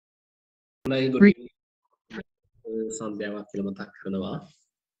සන්ධ්‍යාවක් කියලා මතක් කරනවා.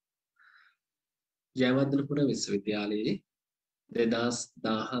 ජයවර්ධනපුර විශ්වවිද්‍යාලයේ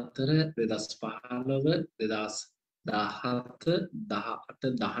 2014 2015 2017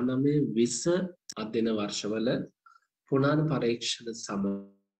 18 19 20 අධ්‍යයන වර්ෂවල පුරාණ පරීක්ෂණ සමගින්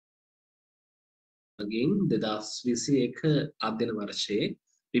 2021 අධ්‍යයන වර්ෂයේ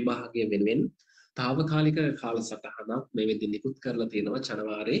විභාගය වෙනුවෙන් තාවකාලික කාලසටහනක් මේ වෙද්දී නිකුත් කරලා තියෙනවා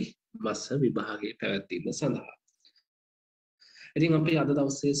ජනවාරි මාස විභාගයේ පැවැත්වීම සඳහා. ඉතින් අපි අද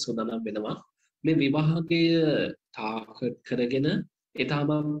දවසේ සූදානම් වෙනවා මේ විභාගය ටාගට් කරගෙන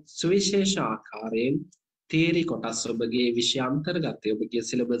ඊටම සුවිශේෂ ආකාරයෙන් තියරි කොටස් ඔබගේ විෂය අන්තර්ගතය ඔබගේ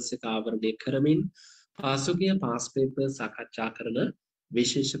සිලබස් එක ආවරණය කරමින් පාසුගිය පාස් පේපර් සාකච්ඡා කරන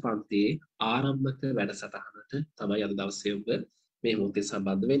විශේෂ පන්තියේ ආරම්භක වැඩසටහනට තමයි අද දවසේ ඔබ මේ මොහොතේ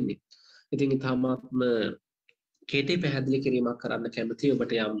සම්බන්ධ වෙන්නේ. ඉතින් ඊටම කෙටි පැහැදිලි කිරීමක් කරන්න කැමතියි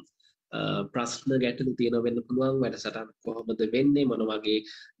ඔබට යම් ප්‍රශ්න ගැටලු තියෙනවා වෙන්න පුළුවන් වැඩසටහන කොහොමද වෙන්නේ මොන වගේ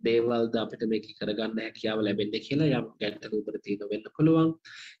දේවල්ද අපිට මේක කරගන්න හැකියාව ලැබෙන්නේ කියලා යම් ගැටලු උඩ තියෙනවා වෙන්න පුළුවන්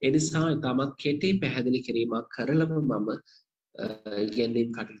ඒ නිසා ඊටමත් කෙටි පැහැදිලි කිරීමක් කරලම මම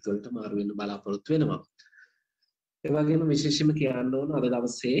ඉගෙනීම් කටයුතු වලට මාරු වෙන්න බලාපොරොත්තු වෙනවා ඒ වගේම විශේෂයෙන්ම කියන්න ඕන අද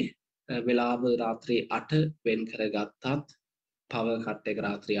දවසේ වෙලාව රාත්‍රී 8 වෙන් කරගත්තත් පවර් කට් එක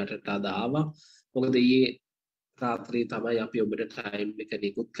රාත්‍රී 8ට අද ආවා මොකද ඊයේ රාත්‍රී තමයි අපි ඔබට ටයිම් එක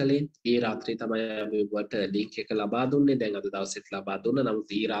නිකුත් කළේ. ඒ රාත්‍රී තමයි අපි ඔබට ලින්ක් එක ලබා දුන්නේ. දැන් අද දවසෙත් ලබා දුන්නා.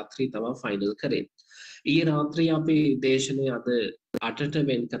 නමුත් ඊ රාත්‍රී තමයි ෆයිනල් කරේ. ඊ රාත්‍රී අපි දේශනේ අද 8ට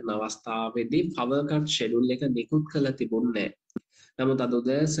වෙන් කරන අවස්ථාවේදී පවර් කට් ෂෙඩියුල් එක නිකුත් කළා තිබුණේ නැහැ. නමුත් අද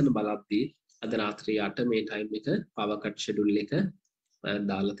උදෑසන බලද්දී අද රාත්‍රී 8 මේ ටයිම් එක පවර් කට් ෂෙඩියුල් එක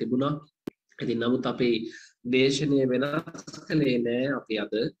දාලා තිබුණා. ඉතින් නමුත් අපි දේශනය වෙනස් කළේ නැහැ. අපි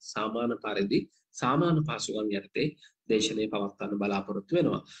අද සාමාන්‍ය පරිදි සාමාන්‍ය පාසුකම් යටතේ දේශනය පවත්වන්න බලාපොරොත්තු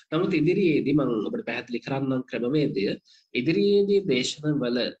වෙනවා. නමුත් ඉදිරියේදී මම ඔබට පැහැදිලි කරන්නම් ක්‍රමවේදය. ඉදිරියේදී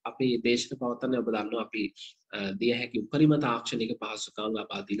දේශනවල අපි දේශන පවත්වන්නේ ඔබ දන්නවා අපි දිය හැකි උපරිම තාක්ෂණික පහසුකම්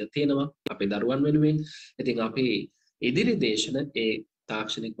ලබා දීලා තියෙනවා අපේ දරුවන් වෙනුවෙන්. ඉතින් අපි ඉදිරි දේශන ඒ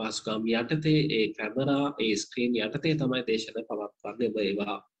තාක්ෂණික පහසුකම් යටතේ ඒ කැමරා ඒ ස්ක්‍රීන් යටතේ තමයි දේශන පවත්වන්නේ. ඔබ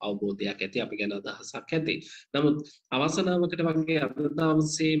ඒවා අවබෝධයක් ඇති අපි ගැන අදහසක් ඇති. නමුත් අවසනාවකට වගේ අද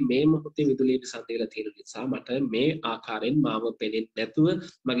දවසේ මේ මොහොතේ විදුලිය විසඳලා තියෙන නිසා මට මේ ආකාරයෙන් මාව පෙනෙන්නේ නැතුව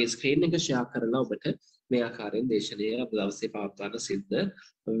මගේ ස්ක්‍රීන් එක ෂෙයා කරලා ඔබට මේ ආකාරයෙන් දේශනය අද දවසේ පවත්වන්න සිද්ධ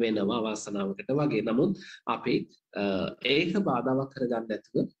වෙනවා අවසනාවකට වගේ. නමුත් අපි ඒක බාධාවක් කරගන්න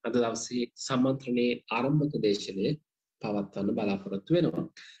නැතුව අද දවසේ සම්මන්ත්‍රණයේ ආරම්භක දේශනය පවත්වන්න බලාපොරොත්තු වෙනවා.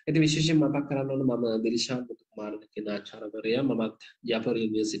 ඉතින් විශේෂයෙන් මතක් කරන්න ඕන මම දිලිෂාන් මුතුකුමාරන කියන ආචාර්යවරයා මමත් ජයවර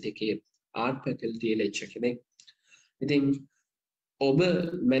යුනිවර්සිටි එකේ ආර්ට් ෆැකල්ටි ලෙක්චර් කෙනෙක්. ඉතින් ඔබ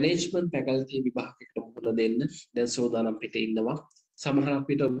මැනේජ්මන්ට් ෆැකල්ටි විභාගයකට මුහුණ දෙන්න දැන් සෝදානම් පිට ඉන්නවා. සමහරක්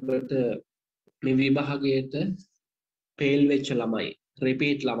විට ඔබට මේ විභාගයට ෆේල් වෙච්ච ළමයි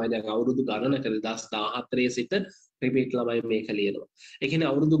රිපීට් ළමයි දැන් අවුරුදු ගණනක 2014 සිට රිපීට් ළමයි මේක ලියනවා. ඒ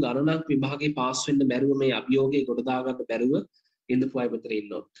කියන්නේ අවුරුදු ගණනක් විභාගේ පාස් වෙන්න බැරුව මේ අභියෝගය ගොඩ දා ගන්න බැරුව ඉඳපු අය මෙතන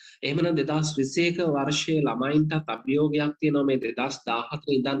ඉන්නවා. එහෙමනම් 2021 වර්ෂයේ ළමයින්ටත් අභියෝගයක් තියෙනවා මේ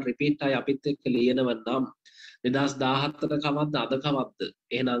 2014 ඉඳන් රිපීට් අය අපිත් එක්ක ලියනව නම් 2014 කවද්ද අද කවද්ද?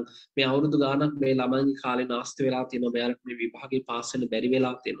 එහෙනම් මේ අවුරුදු ගාණක් මේ ළමයින්ගේ කාලේ නාස්ති වෙලා තියෙනවා. මෙයාලට මේ විභාගේ පාස් වෙන්න බැරි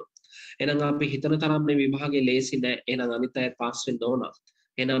වෙලා තියෙනවා. එහෙනම් අපි හිතන තරම් මේ විභාගේ ලේසි නෑ. එහෙනම් අනිත් අය පාස් වෙන්න ඕන.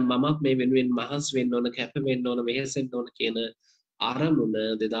 එහෙනම් මමත් මේ වෙනුවෙන් මහන්සි වෙන්න ඕන, කැප වෙන්න ඕන, වෙහෙසෙන්න ඕන කියන අරමුණ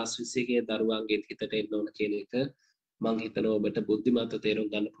 2021 දරුවන්ගේ හිතට එන්න ඕන කියන එක මම හිතනවා ඔබට බුද්ධිමත්ව තේරුම්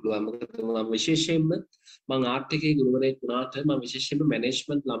ගන්න පුළුවන්. මොකද මම විශේෂයෙන්ම මම ආර්ට් එකේ ගුරුවරයෙක් වුණාට මම විශේෂයෙන්ම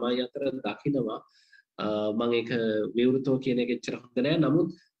මැනේජ්මන්ට් ළමයි අතර දකිනවා මම ඒක විවෘතව කියන එක එච්චර හොඳ නෑ. නමුත්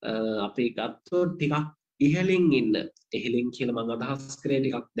අපි ගත්තොත් ටිකක් ඉහළින් ඉන්න ඉහළින් කියලා මම අදහස් කරේ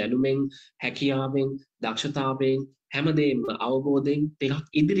ටිකක් දැනුමෙන් හැකියාවෙන් දක්ෂතාවයෙන් හැමදේම අවබෝධයෙන් ටිකක්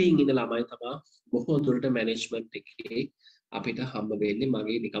ඉදිරියෙන් ඉන්න ළමයි තමයි බොහෝ දුරට මැනේජ්මන්ට් එකේ අපිට හම්බ වෙන්නේ.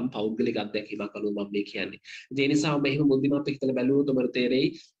 මගේ නිකම් පෞද්ගලික අත්දැකීමක් අනුව මම මේ කියන්නේ. ඒ නිසා ඔබ එහෙම බුද්ධිමත් හිතලා බැලුවොත් ඔබට තේරෙයි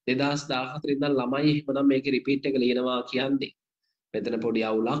 2014 ඉඳන් ළමයි එහෙමනම් මේකේ රිපීට් එක ලියනවා කියන්නේ. මෙතන පොඩි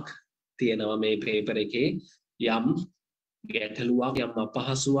අවුලක් තියෙනවා මේ පේපර් එකේ යම් ගැටලුවක් යම්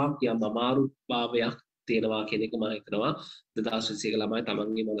අපහසුාවක් යම් අමාරුභාවයක් තියෙනවා කියන එක මම හිතනවා 2021 ළමයි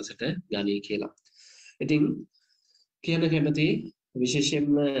තමන්ගේ මනසට ගනී කියලා. ඉතින් කියන කැමති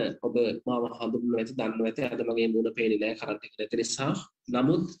විශේෂයෙන්ම ඔබ මාව හඳුන්වන්න ඇති දන්නව ඇති අද මගේ මුණ පේන්නේ නැහැ කරන්ට් එක නැති නිසා.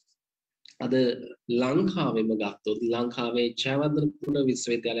 නමුත් අද ලංකාවෙම ගත්තොත් ලංකාවේ ජයවර්ධනපුර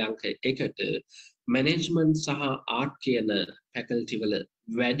විශ්වවිද්‍යාලය අංක 1ට මැනේජ්මන්ට් සහ ආර්ට් කියන ෆැකල්ටි වල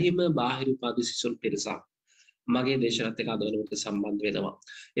වැඩිම බාහිර උපාධි සිසුන් පිරිසක් මගේ දේශනත් එක්ක අද වෙනකොට සම්බන්ධ වෙනවා.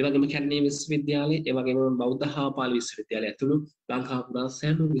 ඒ වගේම කැලණිය විශ්වවිද්‍යාලය, ඒ වගේම බෞද්ධ හා පාලි විශ්වවිද්‍යාලය ඇතුළු ලංකාව පුරා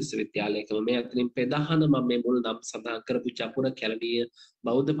සෑම විශ්වවිද්‍යාලයකම මේ අතරින් ප්‍රධාන මම මේ මුල් නම් සඳහන් කරපු ජපුර කැලණිය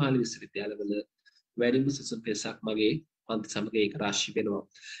බෞද්ධ පාලි විශ්වවිද්‍යාලවල වැඩිම සිසුන් පිරිසක් මගේ පන්ති සමග ඒක රාශී වෙනවා.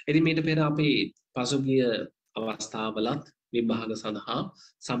 ඉතින් මීට පෙර අපි පසුගිය අවස්ථාවලත් විභාග සඳහා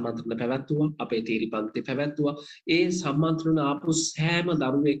සම්මන්ත්‍රණ පැවැත්වුවා. අපේ තීරි පන්ති පැවැත්වුවා. ඒ සම්මන්ත්‍රණ ආපු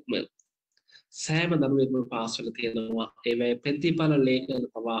සෑම දරුවෙක්ම පාස් වෙලා තියෙනවා. ඒවැ ප්‍රතිඵල ලේඛන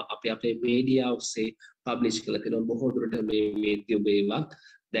පවා අපි අපේ මීඩියා ඔස්සේ පබ්ලිෂ් කරලා තියෙනවා. බොහෝ දුරට මේ YouTube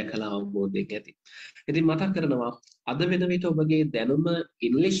දැකලා අවබෝධයක් ඇති. ඉතින් මතක් කරනවා අද වෙන විට ඔබගේ දැනුම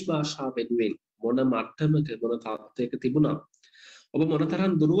ඉංග්‍රීසි භාෂාව වෙනුවෙන් මොන මට්ටමක මොන තාත්වයක තිබුණා. ඔබ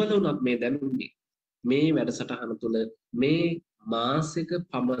මොනතරම් දුර්වල වුණත් මේ දැනුමේ මේ වැඩසටහන තුළ මේ මාසික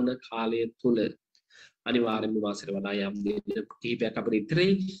පමණ කාලය තුළ අනිවාර්යයෙන්ම වාසයට වඩා යම් දෙයක් කිහිපයක් අපිට ඉතිරි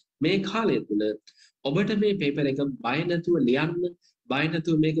මේ කාලය තුළ ඔබට මේ පේපර් එක බය නැතුව ලියන්න, බය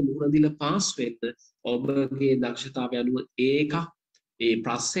නැතුව මේක මුහුණ දීලා පාස් වෙන්න ඔබගේ දක්ෂතාවය අනුව ඒ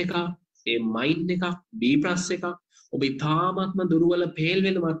ප්‍රස් එකක්, ඒ මයින්ඩ් එකක්, B ප්‍රස් එකක් ඔබ ඉතාමත්ම දුර්වල පේල්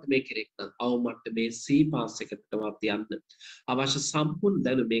වෙන මට්ටමේ කෙනෙක් නම් අවු මට්ටමේ C පාස් එකකටවත් යන්න අවශ්‍ය සම්පූර්ණ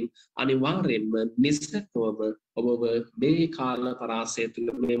දැනුමින් අනිවාර්යයෙන්ම නිසකවම ඔබ මේ කාල පරාසය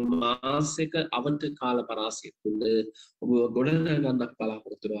තුළ මේ මාසික අවන්ත කාල පරාසය තුළ ඔබ ගොඩනගන්න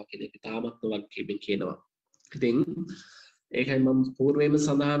බලාපොරොත්තු වෙනවා කියන එක ඉතාමත්ම වගකීමෙන් කියනවා. ඉතින් ඒකයි මම పూర్වයෙන්ම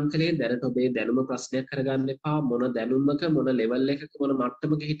සඳහන් කළේ දැනට ඔබේ දැනුම ප්‍රශ්නයක් කරගන්න එපා. මොන දැනුමක මොන ලෙවල් එකක මොන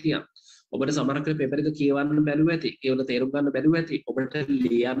මට්ටමක හිටියත් ඔබට සමහරක් පේපර් එක කියවන්න බැරුව ඇති. ඒවල තේරුම් ගන්න බැරුව ඇති. ඔබට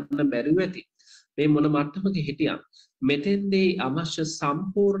ලියන්න බැරුව ඇති. මේ මොන මට්ටමක හිටියත් මෙතෙන්දී අවශ්‍ය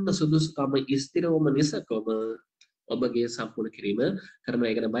සම්පූර්ණ සුදුසුකම ස්ථිරවම නිසකවම ඔබගේ සම්පූර්ණ කිරීම කරන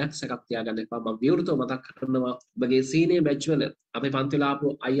එක ගැන බයක් සැකක් තියාගන්න එපා. මම විවෘතව මතක් කරනවා ඔබගේ සීනියර් බැච් වල අපේ පන්ති වල ආපු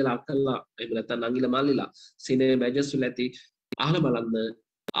අයියලා අක්කලා එහෙම නැත්නම් නංගිලා මල්ලිලා සීනියර් බැචස් වල ඇති අහලා බලන්න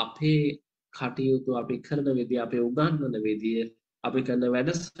අපේ කටයුතු අපි කරන විදිය අපේ උගන්වන විදිය අපි කරන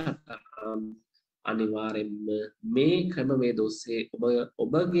වැඩසටහන් අනිවාර්යෙන්ම මේ ක්‍රමවේද ඔස්සේ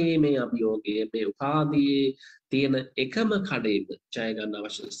ඔබගේ මේ අභියෝගයේ මේ උපාධියේ තියෙන එකම කඩේම ජය ගන්න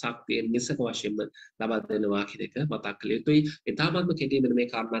අවශ්‍ය ශක්තිය නිසක වශයෙන්ම ලබා දෙනවා කියන එක මතක් කළ යුතුයි. ඊටාත්ම කෙටියෙන් මේ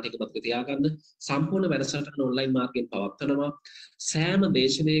කාරණා ටික මතක තියාගන්න. සම්පූර්ණ වැඩසටහන ඔන්ලයින් මාර්ගයෙන් පවත්වනවා. සෑම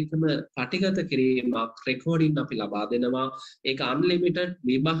දේශනයකම පටිගත කිරීමක් රෙකෝඩින් අපි ලබා දෙනවා. ඒක අන්ලිමිටඩ්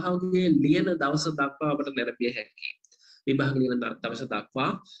විභාගයේ ලියන දවස දක්වා අපට ලැබිය හැකියි. විභාග ලියන දවස දක්වා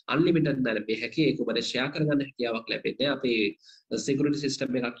අන්ලිමිටඩ් ලැබෙන්නේ හැකි ඒක ඔබට ෂෙයා කරගන්න හැකියාවක් ලැබෙන්නේ අපේ සිකියුරිටි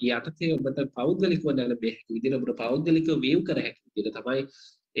සිස්ටම් එකක් යටතේ ඔබට පෞද්ගලිකව ලැබෙන්නේ හැකි විදිහට ඔබට පෞද්ගලිකව වීව් කර හැකි විදිහට තමයි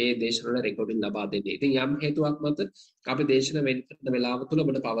ඒ දේශන වල රෙකෝඩින් ලබා දෙන්නේ. ඉතින් යම් හේතුවක් මත අපි දේශන වෙන කරන වෙලාව තුල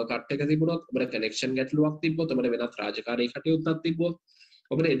ඔබට පවර් කට් එක තිබුණොත් ඔබට කනෙක්ෂන් ගැටලුවක් තිබ්බොත් ඔබට වෙනත් රාජකාරී කටයුත්තක් තිබ්බොත්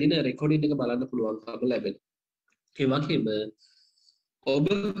ඔබට එදින රෙකෝඩින් එක බලන්න පුළුවන්කම ලැබෙනවා. ඒ වගේම ඔබ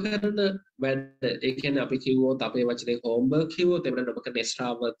කරන වැඩ ඒ කියන්නේ අපි කිව්වොත් අපේ වචනේ හෝම්වර්ක් කිව්වොත් එවන ඔබ කරන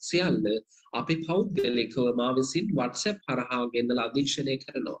එක්ස්ට්‍රා වර්ක් සියල්ල අපි පෞද්ගලිකව මා විසින් WhatsApp හරහා ගෙන්නලා අධීක්ෂණය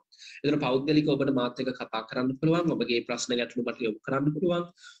කරනවා. එතන පෞද්ගලිකව ඔබට මාත් එක්ක කතා කරන්න පුළුවන්. ඔබගේ ප්‍රශ්න ගැටලු මට යොමු කරන්න පුළුවන්.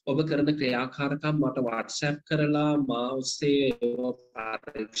 ඔබ කරන ක්‍රියාකාරකම් මට WhatsApp කරලා මා ඔස්සේ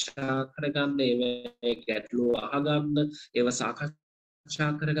පරීක්ෂා කරගන්න, ඒ ගැටලු අහගන්න, ඒව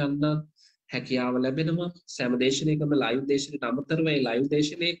සාකච්ඡා කරගන්න හැකියාව ලැබෙනවා. සෑම දේශනයකම ලයිව් දේශනයට අමතරව ඒ ලයිව්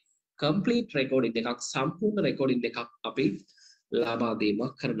දේශනයේ කම්ප්ලීට් රෙකෝඩින් එකක් සම්පූර්ණ රෙකෝඩින් එකක් අපි ලබා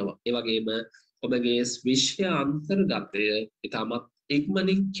දීමක් කරනවා. ඒ වගේම ඔබගේ විෂය අන්තර්ගතය ඉතාමත්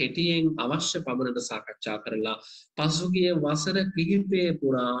ඉක්මනින් කෙටියෙන් අවශ්‍ය පමණට සාකච්ඡා කරලා පසුගිය වසර කිහිපය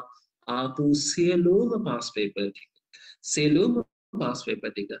පුරා ආපු සියලුම පාස් පේපර්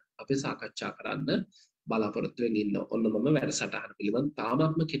ටික අපි සාකච්ඡා කරන්න බලාපොරොත්තු වෙමින් ඉන්නවා. ඔන්න මම වැඩසටහන පිළිබඳ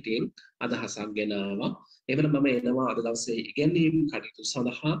තාමත්ම කෙටියෙන් අදහසක් ගෙනාවා. එවන මම එනවා අද දවසේ ඉගෙනීම් කටයුතු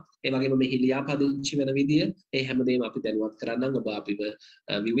සඳහා. ඒ වගේම මේ ලියාපදිංචි වෙන විදිය ඒ හැමදේම අපි දැනුවත් කරන්නම්. ඔබ අපිව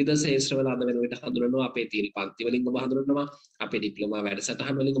විවිධ ශාස්ත්‍රවල අද වෙන විට හඳුනනවා. අපේ තීරි පන්ති වලින් ඔබ හඳුනනවා. අපේ ඩිප්ලෝමා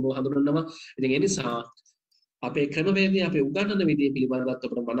වැඩසටහන් වලින් ඔබ හඳුනනවා. ඉතින් ඒ නිසා අපේ ක්‍රමවේදය අපේ උගන්වන විදිය පිළිබඳව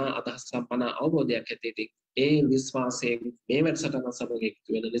අපට මන අදහසක් මන අවබෝධයක් ඇති. ඒ විශ්වාසයෙන් මේ වැඩසටහන සමග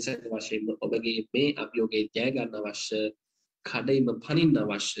එකතු වෙන නිසක වශයෙන්ම ඔබගේ මේ අභියෝගයේ ජය ගන්න අවශ්‍ය කඩයිම පනින්න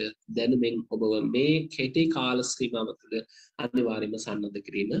අවශ්‍ය දැනුමින් ඔබව මේ කෙටි කාල සීමාව තුළ අනිවාර්යයෙන්ම සන්නද්ධ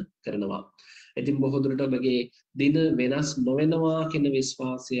කිරීම කරනවා. ඉතින් බොහෝ දුරට ඔබගේ දින වෙනස් නොවෙනවා කියන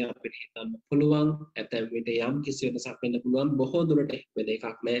විශ්වාසය අපිට හිතන්න පුළුවන්. ඇතැම් විට යම් කිසි වෙනසක් වෙන්න පුළුවන්. බොහෝ දුරට වෙන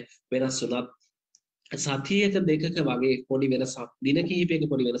එකක් නෑ. වෙනස් වුණත් සතියක දෙකක වගේ පොඩි වෙනසක් දින කිහිපයක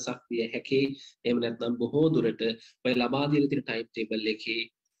පොඩි වෙනසක් විය හැකි. එහෙම නැත්නම් බොහෝ දුරට ඔය ලබා දීලා තියෙන ටයිම් ටේබල් එකේ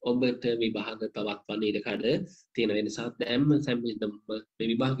ඔබට විභාග පවත්වන්න ඉඩකඩ තියෙන නිසා දැම්ම සම්මිදම් මේ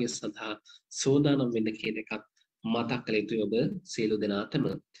විභාගය සඳහා සෝදානම් වෙන්න කියන එකත් මතක් කළ යුතුයි ඔබ සියලු දෙනාටම.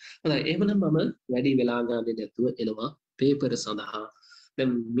 හොඳයි එහෙනම් මම වැඩි වෙලා ගන්න නැතුව එනවා පේපර් සඳහා.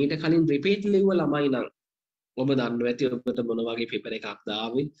 දැන් මීට කලින් රිපීට් ලිව්ව ළමයි නම් ඔබ දන්නවා ඇති ඔබට මොන වගේ පේපර් එකක්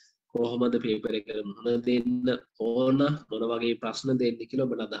දාවේ කොහොමද පේපර් එකට මුහුණ දෙන්න ඕන මොන වගේ ප්‍රශ්න දෙන්න කියලා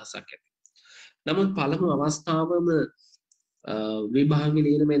ඔබට අදහසක් ඇති. නමුත් පළමු අවස්ථාවම විභාගයේ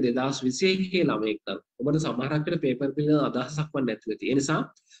ලියන මේ 2021 ළමයෙක් නම් ඔබට සමහරක් වෙලාවට පේපර් පිළිබඳ අදහසක් වත් නැතුව ඇති. ඒ නිසා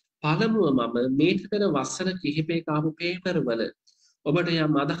පළමුව මම මේට පෙර වසර කිහිපයක ආපු පේපර් වල ඔබට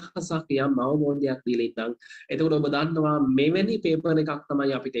යම් අදහසක් යම් අවබෝධයක් දීලා ඉතින් එතකොට ඔබ දන්නවා මෙවැනි පේපර් එකක්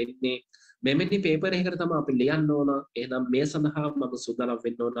තමයි අපිට එන්නේ මෙවැනි පේපර් එකකට තමයි අපි ලියන්න ඕන. එහෙනම් මේ සඳහා මම සූදානම්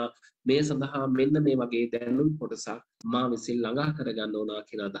වෙන්න ඕන. මේ සඳහා මෙන්න මේ වගේ දැනුම් කොටසක් මා විසින් ළඟා කරගන්න ඕන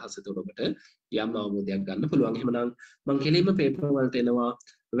කියන අදහස එතකොට ඔබට යම් අවබෝධයක් ගන්න පුළුවන්. එහෙනම් මම කෙලින්ම පේපර් වලට එනවා.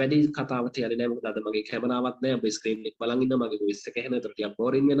 වැඩි කතාවට යන්නේ නැහැ මොකද අද මගේ කැමරාවක් නැහැ. ඔබ ස්ක්‍රීන් එක බලන් ඉන්න මගේ වොයිස් එක ඇහෙන. ඒතර ටිකක්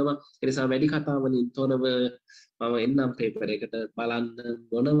බෝරින් වෙනවා. ඒ නිසා වැඩි කතාවලින් තොරව මම එන්නම් පේපර් එකට බලන්න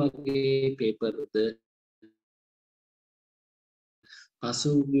මොන වගේ පේපර්ද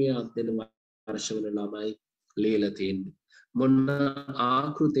පසුගිය අධ්‍යයන වර්ෂවල ළමයි ලියලා තියෙන්නේ. මොන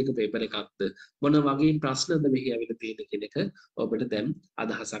ආකෘතික පේපර් එකක්ද මොන වගේ ප්‍රශ්නද මෙහි ඇවිල්ලා තියෙන්නේ කියන එක ඔබට දැන්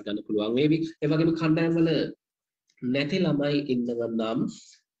අදහසක් ගන්න පුළුවන් වේවි. ඒ වගේම කණ්ඩායම් වල නැති ළමයි ඉන්නවා නම්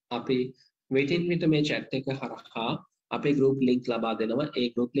අපි waiting with මේ chat එක හරහා අපේ group link ලබා දෙනවා. ඒ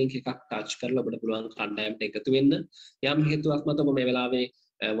group link එකක් touch කරලා ඔබට පුළුවන් කණ්ඩායමට එකතු වෙන්න. යම් හේතුවක් මත ඔබ මේ වෙලාවේ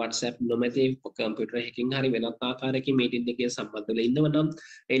WhatsApp නොමැති කම්පියුටර් එකකින් හරි වෙනත් ආකාරයකින් meeting එකේ සම්බන්ධ වෙලා ඉන්නව නම්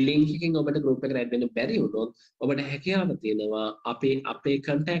ඒ link එකෙන් ඔබට group එකට add වෙන්න බැරි වුණොත් ඔබට හැකියාව තියෙනවා අපේ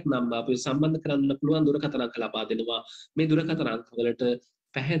contact number අපිව සම්බන්ධ කරන්න පුළුවන් දුරකථන අංක ලබා දෙනවා. මේ දුරකථන අංක වලට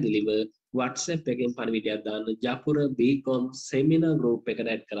පැහැදිලිව WhatsApp එකෙන් පණිවිඩයක් දාන්න ජයපුර BCom seminar group එකට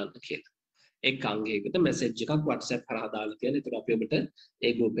add කරන්න කියලා. එක් අංගයකට message එකක් WhatsApp කරා දාලා තියෙන. ඒතර අපි ඔබට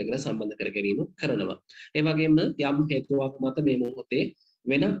ඒ group එකට සම්බන්ධ කර ගැනීම කරනවා. ඒ වගේම යම් හේතුවක් මත මේ මොහොතේ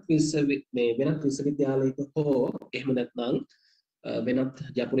වෙනත් විශ්වවිද්‍යාලයක හෝ එහෙම නැත්නම් වෙනත්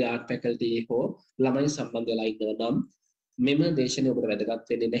ජයපුර ආර්ට් ෆැකල්ටි හෝ ළමයි සම්බන්ධ වෙලා ඉන්නවා නම් මෙම දේශනය ඔබට වැදගත්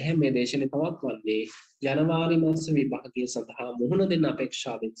වෙන්නේ නැහැ. මේ දේශනය පවත්වන්නේ ජනවාරි මාස විභාගය සඳහා මුහුණ දෙන්න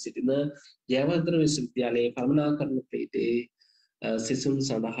අපේක්ෂාවෙන් සිටින ජයවර්ධන විශ්වවිද්‍යාලයේ කළමනාකරණ පීඨයේ සිසුන්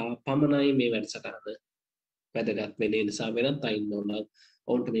සඳහා පමණයි මේ වැඩසටහන වැදගත් වෙන්නේ. නිසා වෙනත් අය ඉන්නවා නම්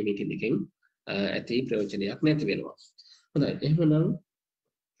ඔවුන්ට මේ මීටින් එකෙන් ඇති ප්‍රයෝජනයක් නැති වෙනවා. හොඳයි එහෙනම්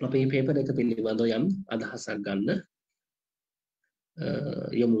අපි මේ පේපර් එක පිළිබඳව යම් අදහසක් ගන්න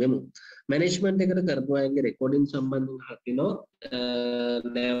යමු වෙමු. මැනේජ්මන්ට් එකට කරපු අයගේ රෙකෝඩින් සම්බන්ධව හතිනෝ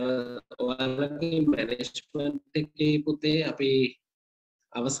ඔයාලගේ මැනේජ්මන්ට් එකේ පුතේ අපි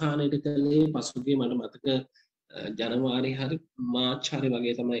අවසානයේදී කළේ පසුගිය මට මතක ජනවාරි හරි මාර්ච් හරි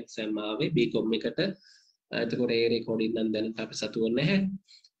වගේ තමයි එක්සෑම් ආවේ BCom එකට. එතකොට ඒ රෙකෝඩින් නම් දැනට අපි සතුව නැහැ.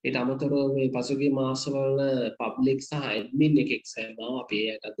 ඊට අමතරව මේ පසුගිය මාසවල පබ්ලික් සහ ඇඩ්මින් එක එක්සෑම් ආවා. අපි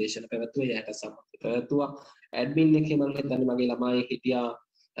ඒකට දේශන පැවැත්වුවා. ඒකට සම්මත පැවැත්වුවා. ඇඩ්මින් එකේ මම හිතන්නේ මගේ ළමයි හිටියා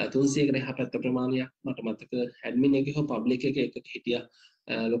 300කට එහාට ප්‍රමාණයක් මට මතක. ඇඩ්මින් එකේ හෝ පබ්ලික් එකේ එකක හිටියා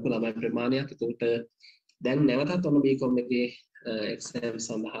ලොකු ළමයි ප්‍රමාණයක්. ඒකට දැන් නැවතත් ඔන්න BCom එකේ එක්සෑම්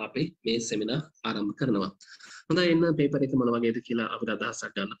සඳහා අපි මේ සෙමිනාර් ආරම්භ කරනවා. හොඳයි එන්න පේපර් එක මොන වගේද කියලා අපිට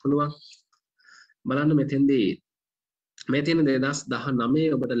අදහසක් ගන්න පුළුවන්. බලන්න මෙතෙන්දී මේ තියෙන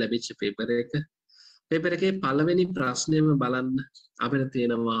 2019 ඔබට ලැබිච්ච පේපර් එක. පේපර් එකේ පළවෙනි ප්‍රශ්නයම බලන්න අපිට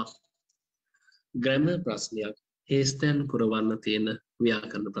තියෙනවා ග්‍රැමර් ප්‍රශ්නයක්. හේස්තැන් පුරවන්න තියෙන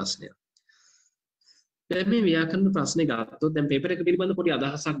ව්‍යාකරණ ප්‍රශ්නයක්. දැන් මේ ව්‍යාකරණ ප්‍රශ්නේ ගත්තොත් දැන් පේපර් එක පිළිබඳ පොඩි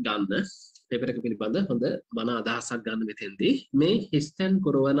අදහසක් ගන්න. පේපර් එක පිළිබඳ හොඳ මන අදහසක් ගන්න මෙතෙන්දී මේ හේස්තැන්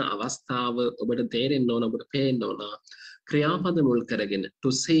පුරවන අවස්ථාව ඔබට තේරෙන්න ඕන ඔබට පේන්න ඕන ක්‍රියාපද මුල් කරගෙන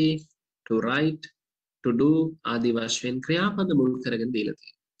to say to write to do ආදී වශයෙන් ක්‍රියාපද මුල් කරගෙන දීලා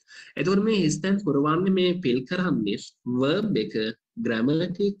තියෙනවා. එතකොට මේ හේස්තැන් පුරවන්නේ මේ පිල් කරන්නේ verb එක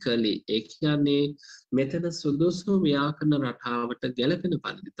grammatically ඒ කියන්නේ මෙතන සුදුසු ව්‍යාකරණ රටාවට ගැලපෙන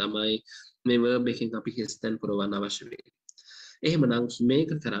පරිදි තමයි මේ verb එකෙන් අපි හේස්තැන් පුරවන්න අවශ්‍ය වෙන්නේ. එහෙමනම්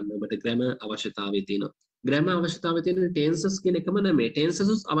මේක කරන්න ඔබට grammar අවශ්‍යතාවය තියෙනවා. grammar අවශ්‍යතාවය තියෙන tenses කියන එකම නෙමෙයි.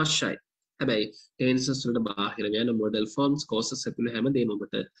 tenses අවශ්‍යයි. හැබැයි tenses වලට බාහිර වෙන modal forms causes ඇතුළේ හැමදේම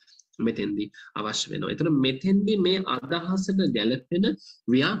ඔබට මෙතෙන්දී අවශ්‍ය වෙනවා. ඒතර මෙතෙන්දී මේ අදහසට ගැලපෙන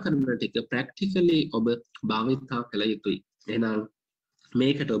ව්‍යාකරණ ටික practically ඔබ භාවිතා කළ යුතුයි. එහෙනම්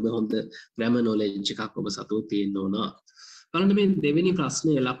මේකට ඔබ හොඳ grammar knowledge එකක් ඔබ සතුව තියෙන්න ඕන. බලන්න මේ දෙවෙනි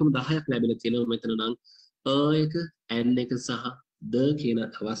ප්‍රශ්නේ ලකුණු 10ක් ලැබිලා තියෙනවා මෙතන නම් එක n එක සහ the කියන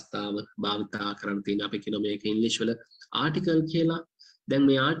අවස්ථාව භාවිතා කරන්න තියෙන අපි කියන මේක ඉංග්‍රීසි වල article කියලා. දැන්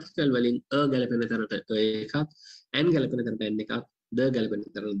මේ article වලින් ගැලපෙන තැනට එකක් n ගැලපෙන තැනට n එකක් ද ගැලපෙන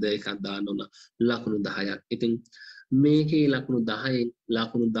විතරන ද එකක් දාන්න ඕන ලකුණු 10ක්. ඉතින් මේකේ ලකුණු 10න්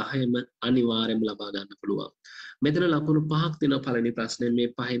ලකුණු 10ම අනිවාර්යයෙන්ම ලබා ගන්න පුළුවන්. මෙතන ලකුණු 5ක් දෙනවා පළවෙනි ප්‍රශ්නේ.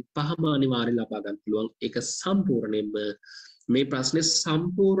 මේ පහෙන් පහම අනිවාර්යයෙන් ලබා ගන්න පුළුවන්. ඒක සම්පූර්ණයෙන්ම මේ ප්‍රශ්නේ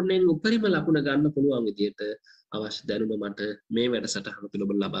සම්පූර්ණයෙන් උපරිම ලකුණ ගන්න පුළුවන් විදිහට අවශ්‍ය දැනුම මට මේ වැඩසටහන තුළ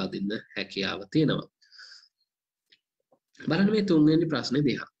ඔබ ලබා දෙන්න හැකියාව තියෙනවා. බලන්න මේ තුන්වෙනි ප්‍රශ්නේ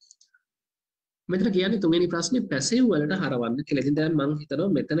දිහා. මෙතන කියන්නේ තුන්වෙනි ප්‍රශ්නේ පැසිව් වලට හරවන්න කියලා. ඉතින් දැන් මම හිතනවා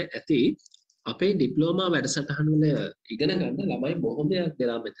මෙතන ඇති අපේ ඩිප්ලෝමා වැඩසටහන වල ඉගෙන ගන්න ළමයි බොහොමයක්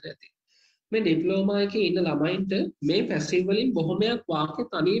දෙනා මෙතන ඇති. මේ ඩිප්ලෝමා එකේ ඉන්න ළමයින්ට මේ පැසිව් වලින් බොහොමයක් වාක්‍ය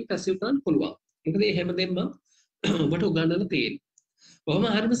තනියෙන් පැසිව් කරන්න පුළුවන්. ඒකද එහෙම දෙන්න ඔබට උගන්වන්න තියෙන්නේ. බොහොම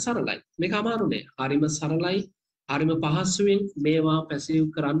හරිම සරලයි. මේක අමාරු නෑ. හරිම සරලයි. හරිම පහසුවෙන් මේවා පැසිව්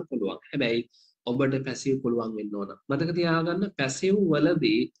කරන්න පුළුවන්. හැබැයි ඔබට පැසිව් පුළුවන් වෙන්න ඕන. මතක තියාගන්න පැසිව්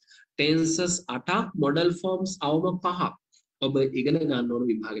වලදී ටෙන්සස් 8ක් මොඩල් ෆෝම්ස් අවම 5ක් ඔබ ඉගෙන ගන්න ඕන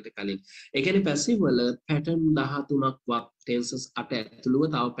විභාගයට කලින්. ඒ කියන්නේ පැසිව් වල පැටර්න් 13ක් වත් ටෙන්සස් 8 ඇතුළුව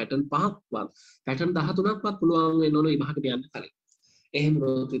තව පැටර්න් 5ක් වත් පැටර්න් 13ක් වත් පුළුවන් වෙන්න ඕන විභාගයට යන්න කලින්. එහෙම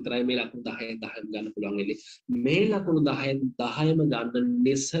වුණොත් විතරයි මේ ලකුණු 10න් 10ම ගන්න පුළුවන් වෙන්නේ. මේ ලකුණු 10න් 10ම ගන්න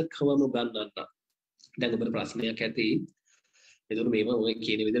නිසකවම ගන්නන්න. දැන් ඔබට ප්‍රශ්නයක් ඇති. එතකොට මේව ඔය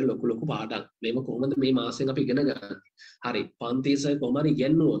කියන විදිහට ලොකු පාඩම්. මේව කොහොමද මේ මාසෙන් අපි ඉගෙන ගන්නේ? හරි. පන්තිස කොහොම හරි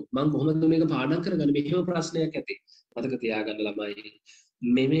ඉගෙනුවොත් මම කොහොමද මේක පාඩම් කරගන්නේ? මෙහෙම ප්‍රශ්නයක් ඇති. මතක තියාගන්න ළමයි.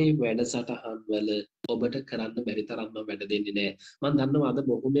 මේ වැඩසටහන් වල ඔබට කරන්න බැරි තරම් මම වැඩ දෙන්නේ නැහැ. මම දන්නවා අද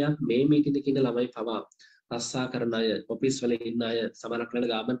බොහොමයක් මේ මීටින් එකේ ඉන්න ළමයි පවා රස්සා කරන අය, ඔෆිස් වල ඉන්න අය, සමහරක්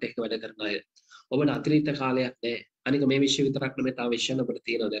වෙලාවට ගාමන්ට් එකක වැඩ කරන අය. ඔබට අතිරික්ත කාලයක් නැහැ. අනික මේ විෂය විතරක් නෙමෙයි තව විෂයන් ඔබට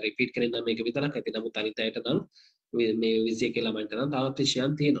තියෙනවා. දැන් රිපීට් කරගෙන නම් මේක විතරක් ඇති. නමුත් අනිත් අයට නම් මේ 21 ළමයින්ට නම් තවත්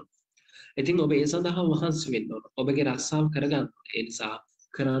විෂයන් තියෙනවා. ඉතින් ඔබ ඒ සඳහා මහන්සි වෙන්න ඕන. ඔබගේ රස්සාව කරගන්න. ඒ නිසා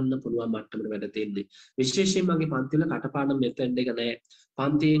කරන්න පුළුවන් මට්ටමට වැඩ දෙන්නේ. විශේෂයෙන් මගේ පන්ති වල කටපාඩම් මෙතෙන්ඩ එක නැහැ.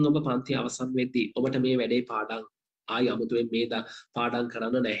 පන්තියෙන් ඔබ පන්ති අවසන් වෙද්දී ඔබට මේ වැඩේ පාඩම් ආයි අමුතුවෙන් මේ පාඩම්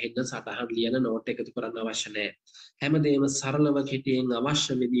කරන්න නැහෙන්න සටහන් ලියන නෝට් එකතු කරන්න අවශ්‍ය නැහැ. හැමදේම සරලව කෙටියෙන්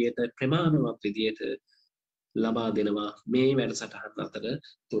අවශ්‍ය විදියට ප්‍රමාණවත් විදියට ලබා දෙනවා මේ වැඩසටහන් අතර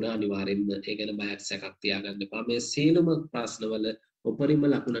තුන අනිවාර්යෙන්ම ඒ ගැන බයක් සැකක් තියාගන්න එපා. මේ සියලුම ප්‍රශ්නවල උපරිම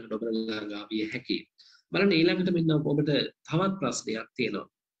ලකුණකට ඔබ ළඟා විය හැකියි. බලන්න ඊළඟට මෙන්න ඔබට තවත් ප්‍රශ්නයක් තියෙනවා.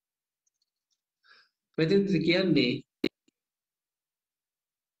 මෙතනදි කියන්නේ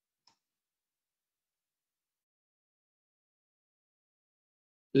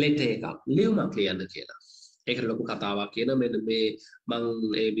ලෙටර් එකක් ලියුමක් ලියන්න කියලා. ඒකට ලොකු කතාවක් කියන මෙන්න මේ මං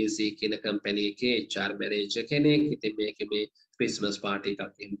ABC කියන කම්පැනි එකේ HR මැනේජර් කෙනෙක්. ඉතින් මේකේ මේ ක්‍රිස්මස් පාටි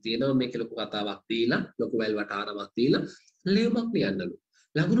එකක් එහෙම තියෙනවා. මේක ලොකු කතාවක් දීලා ලොකු වැල් වටාරමක් දීලා ලියුමක් ලියන්නලු.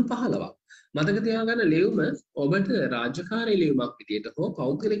 ලකුණු 15ක්. මතක තියාගන්න ලියුම ඔබට රාජකාරී ලියුමක් විදියට හෝ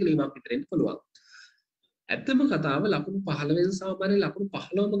පෞද්ගලික ලියුමක් විතර වෙන්න පුළුවන්. ඇත්තම කතාව ලකුණු 15 වෙනි සාමාන්‍ය ලකුණු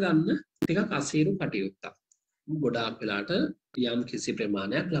 15ම ගන්න ටිකක් අසීරු කටයුත්තක්. ගොඩාක් වෙලාට යම් කිසි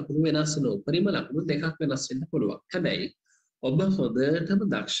ප්‍රමාණයක් ලකුණු වෙනස් වෙන උපරිම ලකුණු දෙකක් වෙනස් වෙන්න පුළුවන්. හැබැයි ඔබ හොඳටම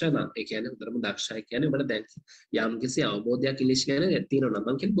දක්ෂ නම් ඒ කියන්නේ හොඳටම දක්ෂයි කියන්නේ ඔබට දැන් යම් කිසි අවබෝධයක් ඉංග්‍රීසි ගැන තියෙනවා නම්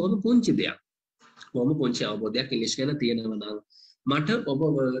මම කියන්නේ බොහොම පුංචි දෙයක්. බොහොම පුංචි අවබෝධයක් ඉංග්‍රීසි ගැන තියෙනවා නම් මට ඔබව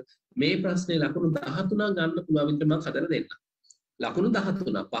මේ ප්‍රශ්නේ ලකුණු 13ක් ගන්න පුළුවන් විදිහට මම හදලා දෙන්න. ලකුණු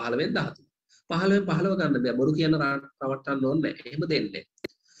 13 15න් 13. 15 ගන්න බෑ. බොරු කියන රවට්ටන්න ඕනේ නැහැ. එහෙම දෙන්නේ.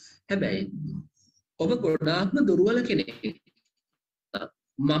 හැබැයි ඔබ ගොඩාක්ම දුර්වල කෙනෙක්.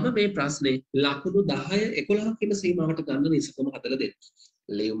 මම මේ ප්‍රශ්නේ ලකුණු 10 11 කියන සීමාවට ගන්න නිසකම හදලා දෙන්න.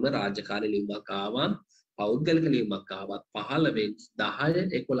 ලියුම රාජකාරී ලියුමක් ආවත් පෞද්ගලික ලියුමක් ආවත් 15න් 10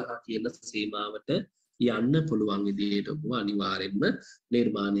 11 කියන සීමාවට යන්න පුළුවන් විදිහට ඔබ අනිවාර්යෙන්ම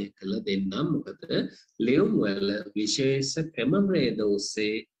නිර්මාණය කළ දෙන්නම්. මොකද ලියුම් වල විශේෂ ක්‍රමවේද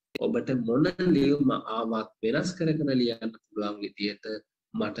ඔස්සේ ඔබට මොන ලියුම ආවත් වෙනස් කර ලියන්න පුළුවන් විදිහට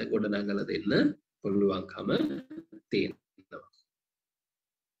මට ගොඩනගලා දෙන්න පුළුවන්කම තියෙනවා.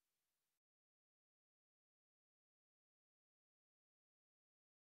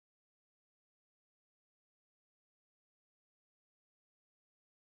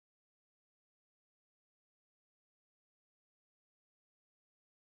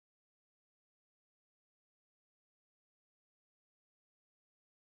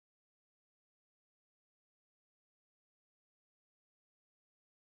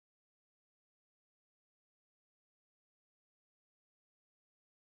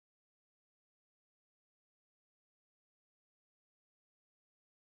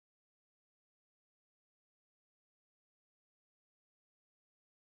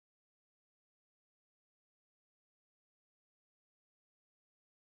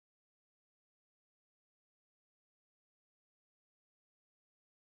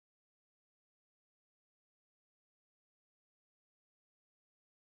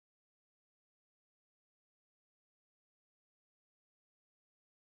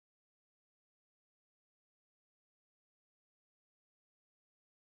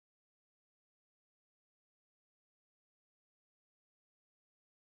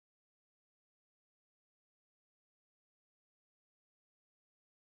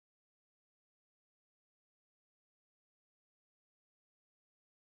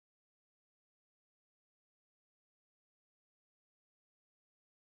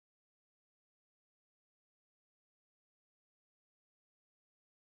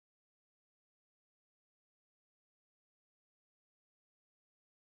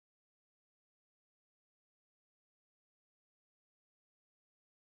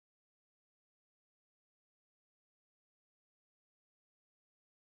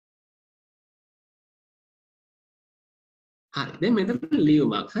 හරි. දැන් මෙතන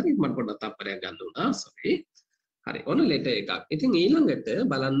ලියුමක්. හරි මම පොඩ්ඩක් තප්පරයක් ගන්න උනා. sorry. හරි. ඔන්න letter එකක්. ඉතින් ඊළඟට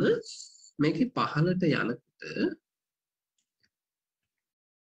බලන්න මේකේ පහළට යනකොට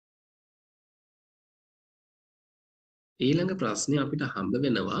ඊළඟ ප්‍රශ්නේ අපිට හම්බ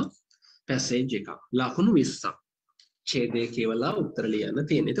වෙනවා පැසේජ් එකක්. ලකුණු 20ක්. ඡේදය කියවලා උත්තර ලියන්න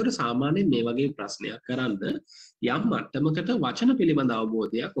තියෙනවා. ඒතකොට සාමාන්‍යයෙන් මේ වගේ ප්‍රශ්නයක් කරන්න යම් මට්ටමකට වචන පිළිබඳ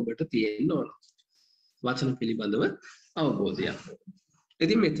අවබෝධයක් ඔබට තියෙන්න ඕන. වචන පිළිබඳව අවබෝධයක්.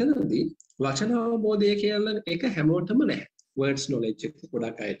 ඉතින් මෙතනදී වචන අවබෝධය කියන එක හැමෝටම නැහැ. words knowledge එක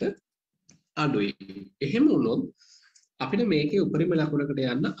ගොඩක් අයට අඩුයි. එහෙම වුණොත් අපිට මේකේ උපරිම ලකුණකට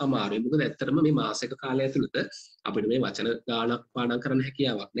යන්න අමාරුයි. මොකද ඇත්තටම මේ මාසික කාලය ඇතුළත අපිට මේ වචන ගාණක් පාඩම් කරන්න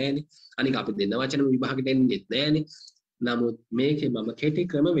හැකියාවක් නැහැනේ. අනික අපි දෙන්න වචන විභාගෙට එන්නේත් නැහැනේ. නමුත් මේකේ මම කෙටි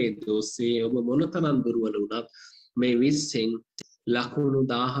ක්‍රමවේද ඔස්සේ ඔබ මොනතරම් දුර්වල වුණත් මේ 20න් ලකුණු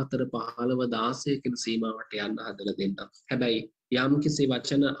 14 15 16 කියන සීමාවට යන්න හදලා දෙන්න. හැබැයි යම් කිසි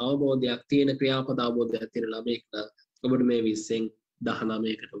වචන අවබෝධයක් තියෙන ක්‍රියාපද අවබෝධයක් තියෙන ළමයෙක් නම් ඔබට මේ 20න්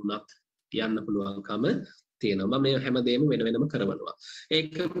 19කට වුණත් යන්න පුළුවන්කම තියෙනවා. මම මේ හැමදේම වෙන වෙනම කරවනවා.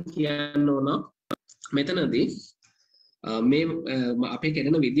 ඒකම කියන්න ඕන මෙතනදී මේ අපේ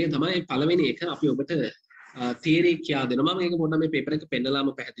කරන විදිය තමයි පළවෙනි එක අපි ඔබට තියරි කියා දෙනවා. මම මේක පොඩ්ඩක් මේ පේපර් එක පෙන්නලාම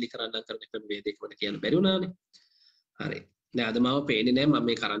පැහැදිලි කරන්න කරන ක්‍රමවේදයකට කියන්න බැරි වුණානේ. හරි. දැන් අද මාව පේන්නේ නැහැ මම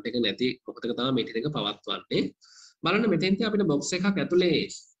මේ කරන්ට් එක නැති කොහොතක තමයි මීටර් එක පවත්වන්නේ. බලන්න මෙතෙන්දී අපිට බොක්ස් එකක් ඇතුලේ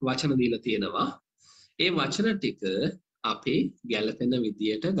වචන දීලා තියෙනවා. ඒ වචන ටික අපි ගැලපෙන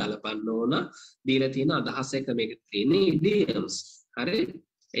විදියට ගලපන්න ඕන. දීලා තියෙන අදහස එක මේක තියෙන්නේ idioms. හරි.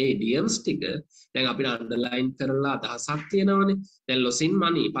 ඒ idioms ටික දැන් අපිට අන්ඩර්ලයින් කරලා අදහසක් තියෙනවනේ. දැන් losing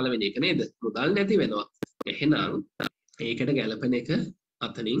money පළවෙනි එක නේද? මුදල් නැති වෙනවා. එහෙනම් ඒකට ගැලපෙන එක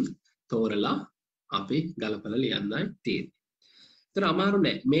අතනින් තෝරලා අපි ගලපලා ලියන්නයි තියෙන්නේ. ඒතර අමාරු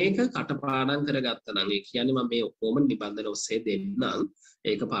නෑ. මේක කටපාඩම් කරගත්තා නම් ඒ කියන්නේ මම මේ ඔක්කොම නිබන්ධන ඔස්සේ දෙන්නම්.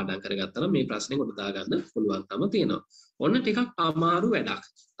 ඒක පාඩම් කරගත්තා නම් මේ ප්‍රශ්නේ කොට දාගන්න පුළුවන්කම තියෙනවා. ඔන්න ටිකක් අමාරු වැඩක්.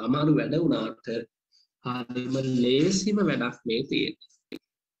 අමාරු වැඩ වුණාට හරිම ලේසිම වැඩක් මේ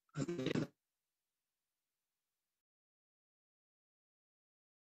තියෙන්නේ.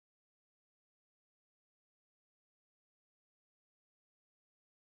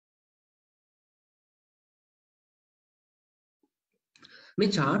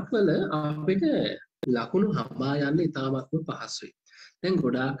 මේ chart වල අපිට ලකුණු හඹා යන්න ඉතාමත්ම පහසුයි. දැන්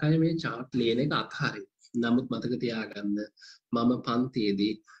ගොඩාක් අය මේ chart ලියන එක අත්හරිනවා. නමුත් මතක තියාගන්න මම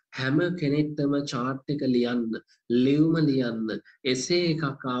පන්තියේදී හැම කෙනෙක්ටම chart එක ලියන්න, ලියුම ලියන්න, එසේ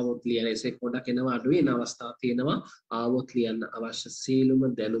එකක් ආවොත් ලියන එසේ පොඩක් එනවා අඩු වෙන අවස්ථා තියෙනවා. ආවොත් ලියන්න අවශ්‍ය සීලුම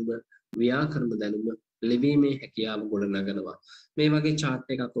දැනුම, ව්‍යාකරණ දැනුම, ලිවීමේ හැකියාව ගොඩනගනවා. මේ වගේ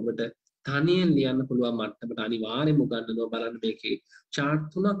chart එකක් ඔබට තනියෙන් ලියන්න පුළුවන් මට්ටමට අනිවාර්යයෙන්ම උගන්වනවා. බලන්න මේකේ chart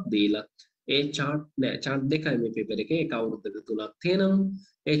තුනක් දීලා ඒ chart දෙකයි මේ පේපර් එකේ එක අවුරුද්දක තුනක් තියෙනවා.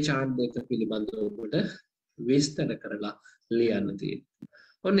 ඒ chart දෙක පිළිබඳව ඔබට විස්තර කරලා ලියන්න තියෙනවා.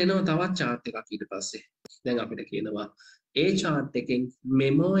 ඔන්න එනවා තවත් chart එකක් ඊට පස්සේ. දැන් අපිට කියනවා ඒ chart එකෙන්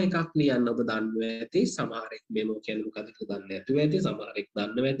මෙමෝ එකක් ලියන්න ඔබ දන්නවා ඇති. සමහරෙක් මෙමෝ කියන්නේ මොකක්ද කියලා දන්නේ නැතුව ඇති. සමහරෙක්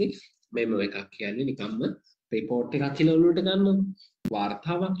දන්නවා ඇති. මෙමෝ එකක් කියන්නේ නිකම්ම report එකක් කියලා ඔළුවට ගන්නවා.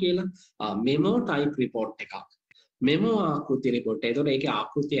 වාර්තාවක් කියලා මෙමෝ ටයිප් report එකක්. මෙමෝ ආකෘති report. ඒතකොට ඒකේ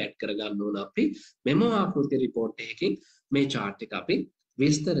ආකෘතිය ඇඩ් කරගන්න ඕන අපි. මෙමෝ ආකෘති report එකකින් මේ chart එක අපි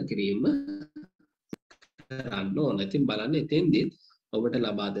විස්තර කිරීම කරන්න ඕන. ඉතින් බලන්න එතෙන්දී ඔබට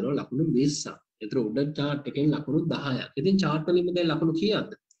ලබා දෙනවා ලකුණු 20ක්. ඒතර උඩ chart එකෙන් ලකුණු 10ක්. ඉතින් chart වලින්ම දැන් ලකුණු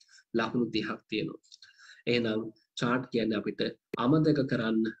කීයක්ද? ලකුණු 30ක් තියෙනවා. එහෙනම් chart කියන්නේ අපිට අමතක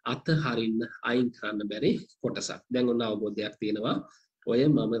කරන්න, අතහරින්න, අයින් කරන්න බැරි කොටසක්. දැන් ඔන්න අවබෝධයක් තියෙනවා. ඔය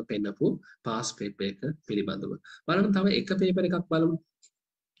මම පෙන්නපු පාස් පේපර් එක පිළිබඳව. බලන්න තව එක පේපර් එකක් බලමු.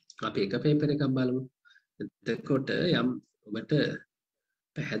 අපි එක පේපර් එකක් බලමු. එතකොට යම් ඔබට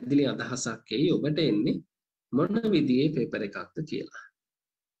පැහැදිලි අදහසක් එයි ඔබට එන්නේ මොන විදිහේ පේපර් එකක්ද කියලා.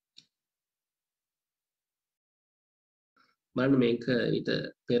 බලන්න මේක ඊට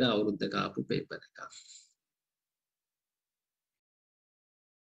පෙර අවුරුද්දක ආපු පේපර් එකක්.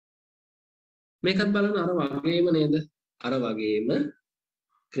 මේකත් බලන්න අර වගේම නේද? අර වගේම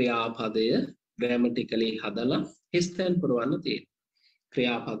ක්‍රියාපදය ග්‍රැමටිකලි හදලා හිස්තැන් පුරවන්න තියෙනවා.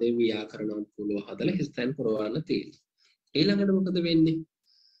 ක්‍රියාපදේ ව්‍යාකරණ අනුකූලව හදලා හිස්තැන් පුරවන්න තියෙනවා. ඊළඟට මොකද වෙන්නේ?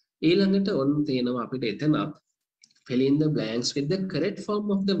 ඊළඟට ඔන්න තියෙනවා අපිට එතනත් fill in the blanks with the correct form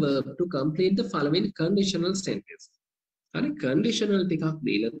of the verb to complete the following conditional sentence. හරි conditional ටිකක්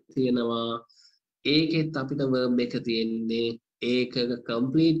දීලා තියෙනවා. ඒකෙත් අපිට verb එක තියෙන්නේ ඒක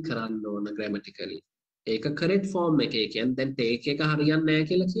complete කරන්න ඕන grammatically. ඒක correct form එකේ කියන්නේ දැන් take එක හරියන්නේ නැහැ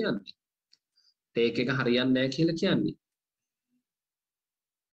කියලා කියන්නේ. take එක හරියන්නේ නැහැ කියලා කියන්නේ.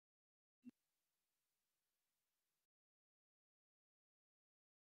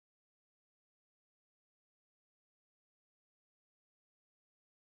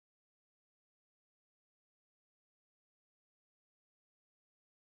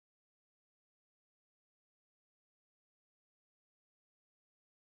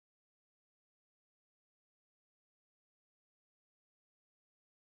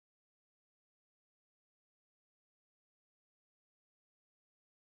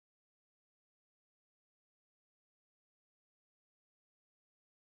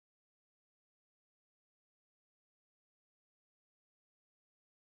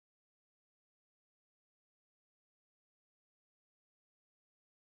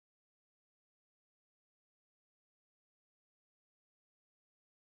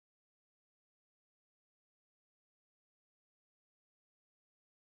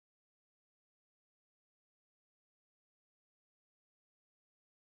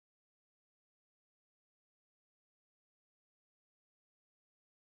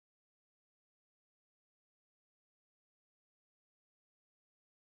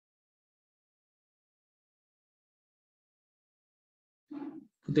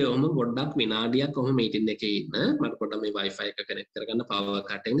 පුතේ ඔහම පොඩ්ඩක් විනාඩියක් ඔහම මීටින් එකේ ඉන්න. මට පොඩ්ඩක් මේ Wi-Fi එක කනෙක්ට් කරගන්න පවර්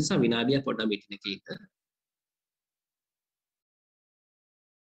කට් එක නිසා විනාඩියක් පොඩ්ඩක් මීටින් එකේ ඉන්න.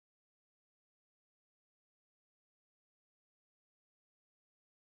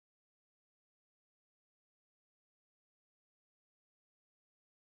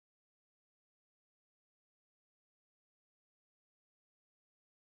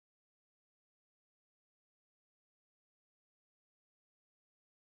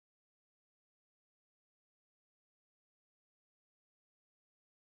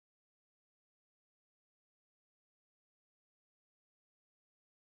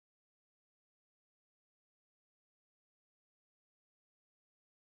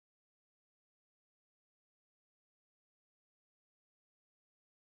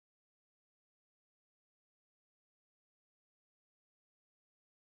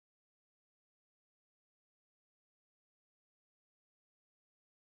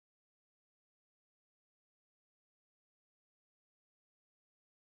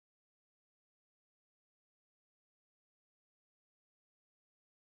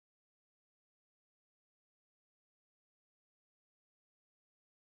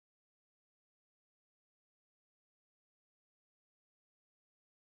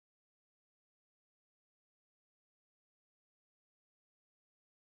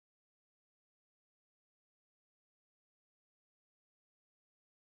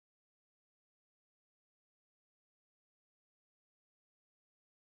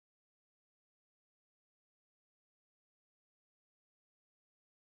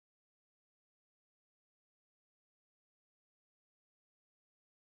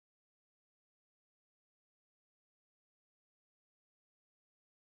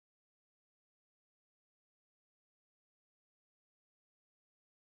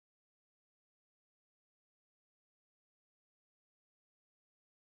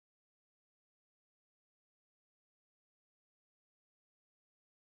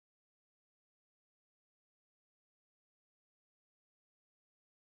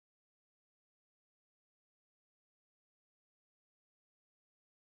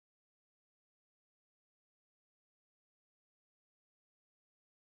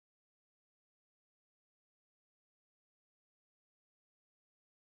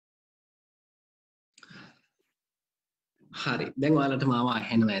 හරි. දැන් ඔයාලට මාව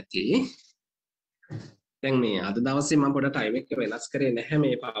අහෙනවා ඇති. දැන් මේ අද දවසේ මම පොඩ ටයිම් එක වෙනස් කරේ නැහැ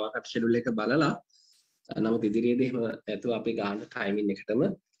මේ පවර් කට් ෂෙඩියුල් එක බලලා. නමුත් ඉදිරියේදී එහෙම නැතුව අපි ගන්න ටයිමින් එකටම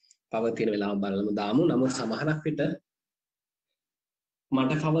පවර් තියෙන වෙලාව බලලම දාමු. නමුත් සමහරක් විට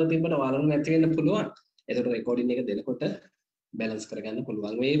මට පවර් තිබ්බට ඔයාලට නැති වෙන්න පුළුවන්. ඒකට රෙකෝඩින් එක දෙනකොට බැලන්ස් කරගන්න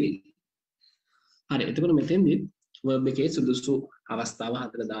පුළුවන් වේවි. හරි. එතකොට මෙතෙන්දී verb එකේ සුදුසු අවස්ථාව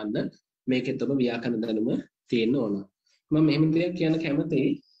හතර දාන්න මේකෙත් ඔබ ව්‍යාකරණ දැනුම තියෙන්න ඕන. මම මෙහෙම දෙයක් කියන්න කැමතියි.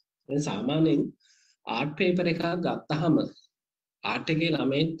 දැන් සාමාන්‍යයෙන් ආර්ට් පේපර් එකක් ගත්තාම ආර්ට් එකේ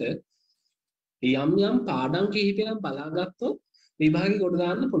ළමයින්ට යම් යම් පාඩම් කිහිපයක් බලාගත්තොත් විභාගෙ කොට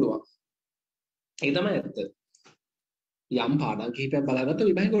දාන්න පුළුවන්. ඒක තමයි ඇත්ත. යම් පාඩම් කිහිපයක් බලාගත්තොත්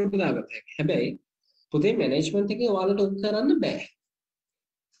විභාගෙ කොට දාගත්ත හැකි. හැබැයි පුතේ මැනේජ්මන්ට් එකේ ඔයාලට උත් කරන්න බෑ.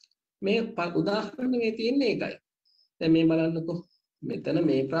 මේ උදාහරණේ තියෙන්නේ ඒකයි. දැන් මේ බලන්නකෝ. මෙතන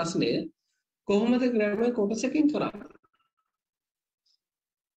මේ ප්‍රශ්නය කොහොමද ග්‍රැමර් කොටසකින් කරන්නේ?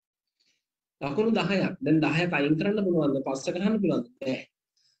 ලකුණු 10ක්. දැන් 10ක් අයින් කරන්න පුළුවන්ද? පස්ස ගන්න පුළුවන්ද? බෑ.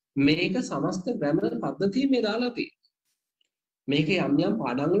 මේක සමස්ත ග්‍රැමර් පද්ධතිය මේ දාලා තියෙන්නේ. මේක යම් යම්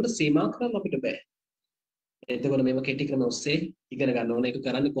පාඩම් වලට සීමා කරන්න අපිට බෑ. එතකොට මේව කෙටි ක්‍රම ඔස්සේ ඉගෙන ගන්න ඕන. ඒක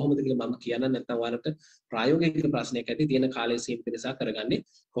කරන්නේ කොහොමද කියලා මම කියන්න නැත්නම් ඔයාලට ප්‍රායෝගික ප්‍රශ්නයක් ඇති තියෙන කාලය සීමිත නිසා කරගන්නේ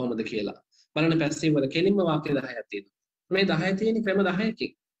කොහොමද කියලා. බලන්න පැසිව් වල කෙලින්ම වාක්‍ය 10ක් තියෙනවා. මේ 10 තියෙන්නේ ක්‍රම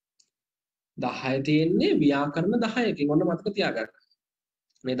 10කින්. 10 තියෙන්නේ ව්‍යාකරණ 10කින්. ඔන්න මතක තියාගන්න.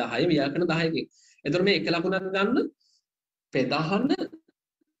 මේ 10 ව්‍යාකරණ 10කින්. එතකොට මේ එක ලකුණක් ගන්න ප්‍රධාන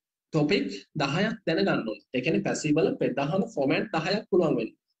ටොපික් 10ක් දැනගන්න ඕනේ. ඒ කියන්නේ පැසිව් වල ප්‍රධාන ෆෝමැට් 10ක් පුළුවන්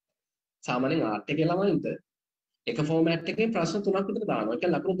වෙන්නේ. සාමාන්‍යයෙන් ආර්ට් එකේ ළමයින්ට එක ෆෝමැට් එකේ ප්‍රශ්න 3ක් විතර දානවා. ඒ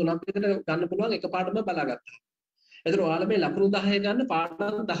කියන්නේ ලකුණු 3ක් විතර ගන්න පුළුවන් එක පාඩම බලාගත්තා. එතකොට ඔයාලා මේ ලකුණු 10 ගන්න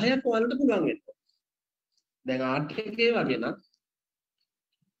පාඩම් 10ක් ඔයාලට පුළුවන් වෙනවා. දැන් ආර්ට් එකේ වගේ නම්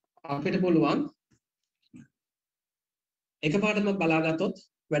අපිට පුළුවන් එක පාඩමක් බලාගත්තොත්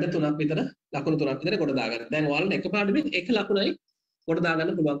වැඩ 3ක් විතර ලකුණු 3ක් විතර කොට දාගන්න. දැන් ඔයාලට එක පාඩමෙන් එක ලකුණයි කොට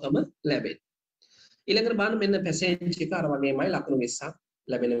දාගන්න පුළුවන්කම ලැබෙන්නේ. ඊළඟට බලන්න මෙන්න පැසේජ් එක අර වගේමයි ලකුණු 20ක්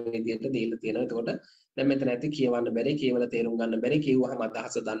ලැබෙන විදිහට දීලා තියෙනවා. එතකොට දැන් මෙතන ඇති කියවන්න බැරි, කියවලා තේරුම් ගන්න බැරි, කියවුවහම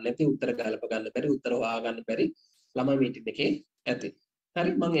අදහස දන්නේ නැති, උත්තර ගලප ගන්න බැරි, උත්තර හොයා ගන්න බැරි ළමයි මීටින් එකේ ඇති.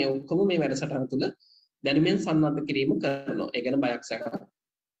 හරි මම ඒ ඔක්කොම මේ වැඩසටහන තුල දැනුමින් සම්මත කිරීම කරනවා. ඒ ගැන බයක් සැක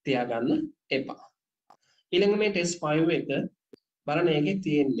තියාගන්න එපා. ඊළඟ මේ ටෙස්ට් 5 එක බලන්න ඒකේ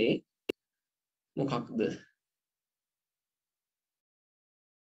තියෙන්නේ මොකක්ද?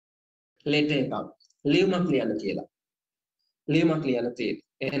 ලෙටර් එකක්. ලියුමක් ලියන්න කියලා. ලියුමක් ලියන්න තියෙන්නේ.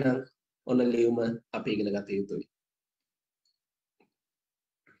 එහෙනම් ඔන්න ලියුම අපි ඉගෙන ගත යුතුයි.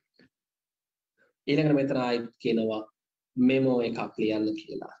 ඊළඟට මෙතන ආයෙත් කියනවා මෙමෝ එකක් ලියන්න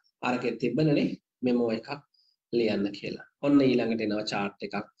කියලා. අරකේ තිබ්බනේ මෙමෝ එකක් ලියන්න කියලා. ඔන්න ඊළඟට එනවා chart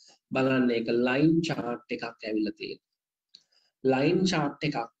එකක්. බලන්න ඒක line chart එකක් ඇවිල්ලා තියෙනවා. line chart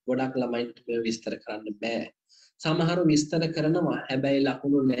එකක් ගොඩක් ළමයින්ට මේ විස්තර කරන්න බෑ. සමහරව විස්තර කරනවා. හැබැයි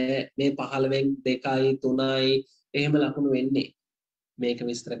ලකුණු නෑ. මේ 15න් 2යි 3යි එහෙම ලකුණු වෙන්නේ. මේක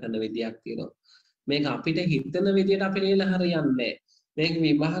විස්තර කරන විදියක් තියෙනවා. මේක අපිට හිතන විදියට අපි ලියලා හරියන්නේ නෑ. මේක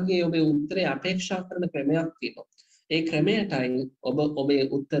විභාගයේ ඔබේ උත්තරේ අපේක්ෂා කරන ක්‍රමයක් තියෙනවා. ඒ ක්‍රමයටයි ඔබ ඔබේ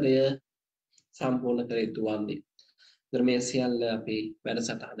උත්තරය සම්පූර්ණ කර යුතු වන්නේ. මේ සියල්ල අපි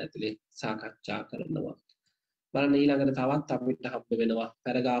වැඩසටහන ඇතුලේ සාකච්ඡා කරනවා. බලන්න ඊළඟට තවත් අපිට හම්බ වෙනවා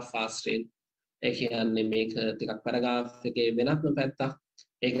පැරග්‍රාෆ් ආශ්‍රයෙන්. ඒ කියන්නේ මේක ටිකක් පැරග්‍රාෆ් එකේ වෙනත්ම පැත්තක්.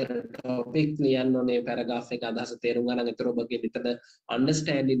 ඒකට ටොපික් ලියන්න ඕනේ පැරග්‍රාෆ් එක අදහස තේරුම් ගන්න. ඒතර ඔබගේ මෙතන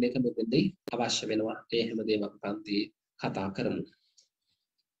අන්ඩර්ස්ටෑන්ඩින් එක මෙතනදී අවශ්‍ය වෙනවා. ඒ හැමදේම අපි පන්තියේ කතා කරමු.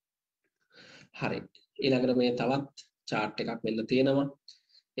 හරි. ඊළඟට මේ තවත් chart එකක් මෙන්න තියෙනවා.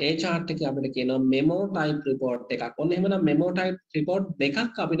 ඒ chart එකේ අපිට කියනවා memo type report එකක්. ඔන්න එහෙමනම් memo type report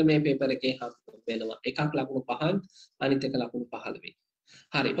දෙකක් අපිට මේ paper එකේ හම්බ වෙනවා. එකක් ලකුණු 5න් අනිත් එක ලකුණු 15.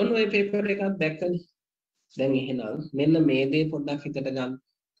 හරි. ඔන්න ඔය paper එකක් දැක්කනේ. දැන් එහෙනම් මෙන්න මේ දේ පොඩ්ඩක් හිතට ගන්න.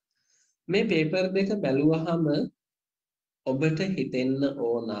 මේ paper දෙක බැලුවහම ඔබට හිතෙන්න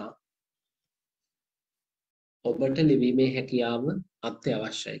ඕන ඔබට ලිවීමේ හැකියාව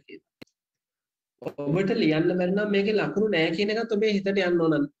අත්‍යවශ්‍යයි කියලා. ඔබට ලියන්න බැරි නම් මේකේ ලකුණු නැහැ කියන එකත් ඔබේ හිතට යන්න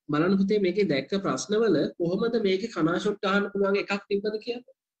ඕන. බලන්න පුතේ මේකේ දැක්ක ප්‍රශ්නවල කොහොමද මේකේ කනා ෂොට් ගහන්න පුළුවන් එකක් තිබ්බද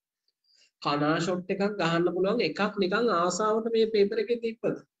කියලා? කනා ෂොට් එකක් ගහන්න පුළුවන් එකක් නිකන් ආසාවට මේ පේපර් එකේ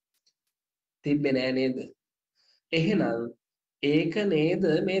තිබ්බද? තිබ්බේ නෑ නේද? එහෙනම් ඒක නේද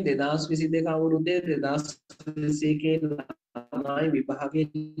මේ 2022 අවුරුද්දේ 2021 ළමයි විභාගයේ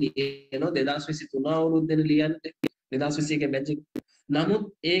ලියනවා 2023 අවුරුද්දේ ලියන්න 2021 බැච් එක. නමුත්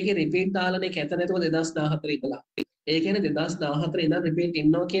ඒකේ රිපීට් දාලානේ කැත නැතුව 2014 ඉඳලා. ඒ කියන්නේ 2014 ඉඳන් රිපීට්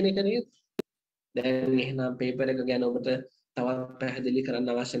ඉන්නවා කියන එක නේද? දැන් එහෙනම් පේපර් එක ගැන ඔබට තවත් පැහැදිලි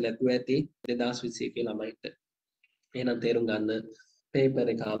කරන්න අවශ්‍ය නැතුව ඇති 2021 ළමයිට. එහෙනම් තේරුම් ගන්න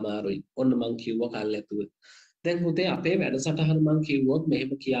පේපර් එක අමාරුයි. ඔන්න මං කිව්වා කල්ැතුව. දැන් පුතේ අපේ වැඩසටහන මං කිව්වොත්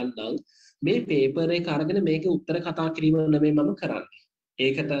මෙහෙම කියන්නම් මේ පේපර් එක අරගෙන මේකේ උත්තර කතා කිරීම නෙමෙයි මම කරන්නේ.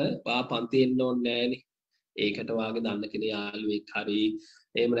 ඒකට වා පන්තියේ එන්න ඕනේ නෑනේ. ඒකට වාගේ දන්න කෙනෙක් යාළුවෙක් හරි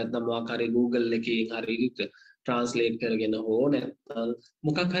එහෙම නැත්නම් මොකක් හරි Google එකකින් හරි ට්‍රාන්ස්ලේට් කරගෙන හෝ නැත්නම්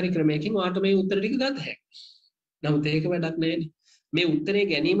මොකක් හරි ක්‍රමයකින් ඔයාට මේ උත්තර ටික ගන්න හැකියි. නමුත් ඒක වැඩක් නෑනේ. මේ උත්තරේ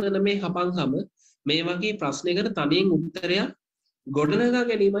ගැනීම නෙමේ හපංකම මේ වගේ ප්‍රශ්නයකට තනියෙන් උත්තරයක් ගොඩනගා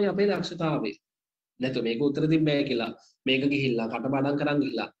ගැනීමයි අපේ දක්ෂතාවය. නැත්නම් මේක උත්තර දෙන්න බෑ කියලා මේක ගිහිල්ලා කටපාඩම් කරන්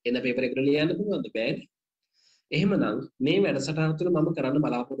ගිහිල්ලා එන පේපර් එකට ලියන්න පුළුවන්ද? බෑනේ. එහෙමනම් මේ වැඩසටහන තුළ මම කරන්න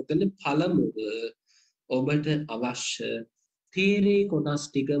බලාපොරොත්තු වෙන්නේ පළමුව ඔබට අවශ්‍ය තීරී කොටස්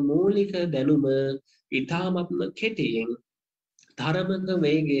ටික මූලික දැනුම ඉතාමත්ම කෙටියෙන් තරමක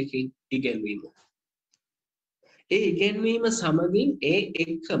වේගයකින් ඉගෙනවීම. ඒ ඉගෙනවීම සමගින් ඒ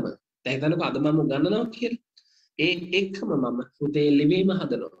එක්කම දැන් හිතන්නකෝ අද මම උගන්වනවා කියලා. ඒ එක්කම මම පුතේ ලිවීම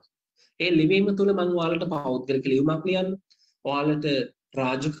හදනවා. ඒ ලිවීම තුළ මම ඔයාලට පෞද්ගලික ලියුමක් ලියන්න, ඔයාලට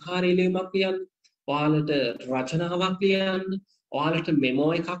රාජකාරී ලියුමක් ලියන්න, ඔයාලට රචනාවක් ලියන්න, ඔයාලට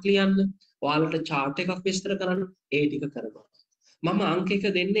මෙමෝ එකක් ලියන්න, ඔයාලට chart එකක් විස්තර කරන්න ඒ ටික කරනවා. මම අංක එක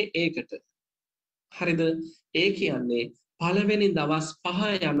දෙන්නේ ඒකට. හරිද? ඒ කියන්නේ පළවෙනි දවස්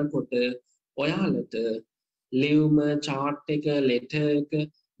 5 යනකොට ඔයාලට ලියුම chart එක, letter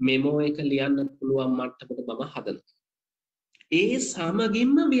එක, මෙමෝ එක ලියන්න පුළුවන් මට්ටමට මම හදනවා. ඒ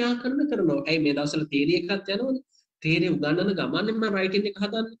සමගින්ම ව්‍යාකරණ කරනවා. ඇයි මේ දවස්වල තීරිය එකක් යනවනේ. තීරිය උගන්නන ගමන්ම මම රයිටින් එක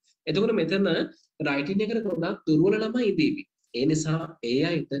හදන්නේ. එතකොට මෙතන රයිටින් එකට ගොඩක් දුර්වල ළමයි ඉඳීවි. ඒ නිසා ඒ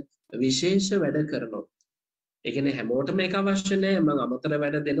අයට විශේෂ වැඩ කරනවා. ඒ කියන්නේ හැමෝටම මේක අවශ්‍ය නැහැ. මම අමතර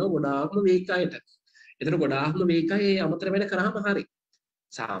වැඩ දෙනවා ගොඩාක්ම වීක් අයට. ඒතර ගොඩාක්ම වීක් අය මේ අමතර වැඩ කරාම හරි.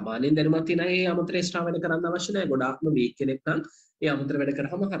 සාමාන්‍යයෙන් දැනුමක් තියෙන අය මේ අමතර එක්ස්ට්‍රා වැඩ කරන්න අවශ්‍ය නැහැ. ගොඩාක්ම වීක් කෙනෙක් නම් මේ අමතර වැඩ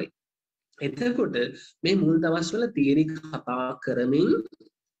කරාම හරි. එතකොට මේ මුල් දවස්වල තියරි කතා කරමින්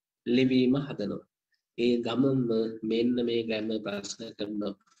ලිවීම හදනවා. ඒ ගමම මෙන්න මේ ග්‍රැමර් ප්‍රශ්න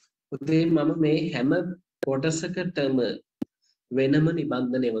කරනවා. උදේ මම මේ හැම කොටසකටම වෙනම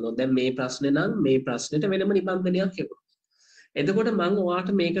නිබන්ධන එවනවා. දැන් මේ ප්‍රශ්නේ නම් මේ ප්‍රශ්නෙට වෙනම නිබන්ධනයක් එවනවා. එතකොට මම ඔයාට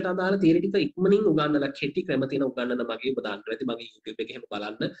මේකට අදාළ තියරි ටික ඉක්මනින් උගන්වලා කෙටි ක්‍රම තියෙන උගන්වන මගේ ඔබ දන්නවා ඇති මගේ YouTube එකේ එහෙම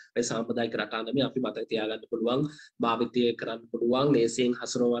බලන්න. මේ සාම්ප්‍රදායික රටානමේ අපි මතක තියාගන්න පුළුවන්, භාවිතය කරන්න පුළුවන්, ලේසියෙන්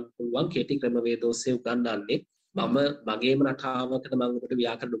හසුරවන්න පුළුවන් කෙටි ක්‍රම වේද ඔස්සේ උගන්වන්නේ. මම මගේම රටාවකට මම ඔබට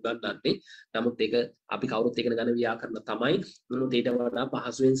ව්‍යාකරණ උගන්වන්නේ. නමුත් ඒක අපි කවුරුත් ඉගෙන ගන්න ව්‍යාකරණ තමයි. නමුත් ඊට වඩා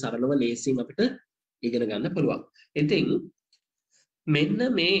පහසුවෙන් සරලව ලේසියෙන් අපිට ඉගෙන ගන්න පුළුවන්. ඉතින් මෙන්න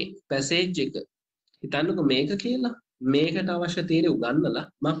මේ පැසේජ් එක හිතන්නකෝ මේක කියලා මේකට අවශ්‍ය තියෙන උගන්වලා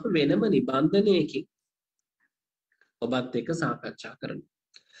මම වෙනම නිබන්ධනයකින් ඔබත් එක්ක සාකච්ඡා කරනවා.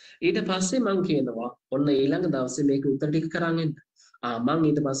 ඊට පස්සේ මම කියනවා ඔන්න ඊළඟ දවසේ මේක උත්තර ටික කරන් එන්න. මම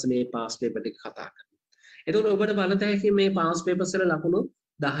ඊට පස්සේ මේ පාස් පේපර් ටික කතා කරනවා. එතකොට ඔබට බලත හැකි මේ පාස් පේපර්ස් වල ලකුණු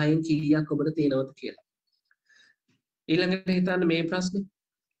 10න් කීයක් ඔබට තියෙනවද කියලා. ඊළඟට හිතන්න මේ ප්‍රශ්නේ.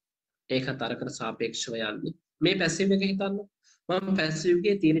 ඒකත් අරකට සාපේක්ෂව යන්නේ. මේ පැසිව් එක හිතන්න. මම පැසිව්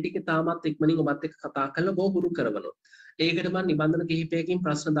එකේ තියෙන ටික තාමත් ඉක්මනින් ඔබත් එක්ක කතා කරලා බොහොම කරනවා. ඒකට මම නිබන්ධන කිහිපයකින්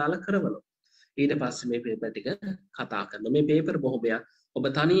ප්‍රශ්න දාලා කරනවා. ඊට පස්සේ මේ පේපර් ටික කතා කරනවා. මේ පේපර් බොහොමයක් ඔබ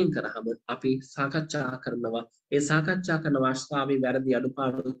තනියෙන් කරාම අපි සාකච්ඡා කරනවා. ඒ සාකච්ඡා කරන අවස්ථාවේ වැරදි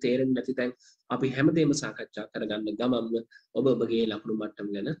අඩුපාඩු තේරෙන්නේ නැති තැන් අපි හැමදේම සාකච්ඡා කරගන්න ගමන්ම ඔබ ඔබගේ ලකුණු මට්ටම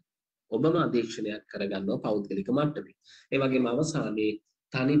ගැන ඔබම අධීක්ෂණයක් කරගන්නවා පෞද්ගලික මට්ටමේ. ඒ වගේම අවසානයේ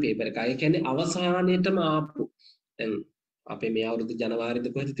තනි පේපර් එක. ඒ කියන්නේ අවසානයේටම ආපු දැන් අපේ මේ අවුරුදු ජනවාරිද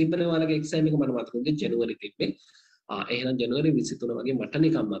කොහෙද තිබ්බනේ ඔයාලගේ එක්සෑම් එක මට මතක නෑ ජනවාරි තිබ්බේ. එහෙනම් ජනවාරි 23 වගේ මට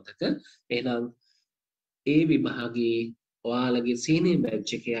නිකන් මතක. එහෙනම් ඒ විභාගයේ ඔයාලගේ සීනියර්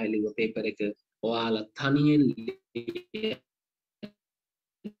බැච් එකේ අයලිව පේපර් එක ඔයාලා තනියෙන්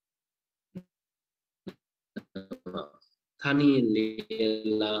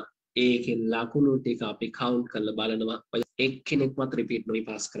ලියලා ඒකේ ලකුණු ටික අපි කවුන්ට් කරලා බලනවා. ඔය එක්කෙනෙක්වත් රිපීට් නොවි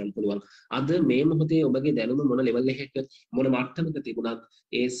පාස් කරන්න පුළුවන්. අද මේ මොහොතේ ඔබගේ දැනුම මොන ලෙවල් එකක මොන මට්ටමක තිබුණත්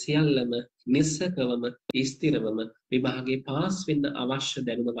ඒ සියල්ලම නිස්සකවම ස්ථිරවම විභාගේ පාස් වෙන්න අවශ්‍ය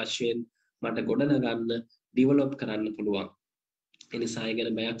දැනුම වශයෙන් මට ගොඩනගන්න ඩිවලොප් කරන්න පුළුවන්. ඒ නිසා ඒ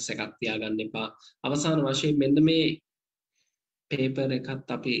ගැන බයක් සැකක් තියාගන්න එපා. අවසාන වශයෙන් මෙන්න මේ පේපර් එකත්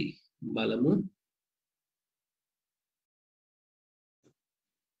අපි බලමු.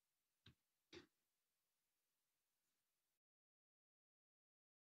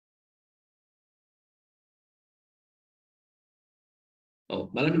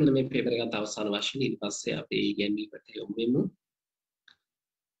 බලන්න මෙන්න මේ පේපර් එකත් අවසාන වශයෙන් ඊට පස්සේ අපි ඉගෙනීමට යොමු වෙමු.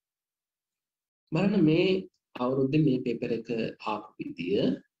 බලන්න මේ අවුරුද්දේ මේ පේපර් එක ආපු විදිය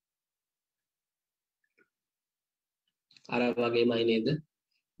අර වගේමයි නේද?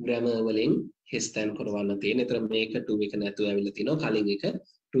 ග්‍රැමර් වලින් හිස්තැන් කරවන්න තියෙන. ඒතර මේක 2 එක නැතුව ඇවිල්ලා තිනවා. කලින් එක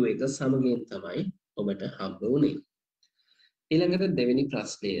 2 එක සමගින් තමයි ඔබට හම්බ වුනේ. ඊළඟට දෙවෙනි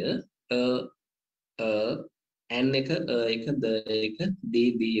ප්‍රශ්නය n එක එක ද එක d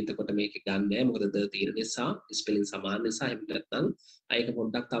b එතකොට මේක ගන්න බෑ මොකද ද තියෙන නිසා ස්පෙලිං සමාන නිසා එහෙම නැත්නම් ඒක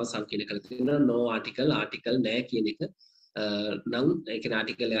පොඩ්ඩක් තව සංකීර්ණ කරලා තියෙනවා no article නෑ කියන එක නම් ඒ කියන්නේ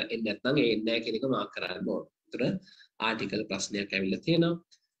ආටිකල් එන්නේ නැත්නම් ඒ එන්නේ නැහැ කියන එක මාක් කරන්න ඕන. ඒතර ආටිකල් ප්‍රශ්නයක් ඇවිල්ලා තියෙනවා.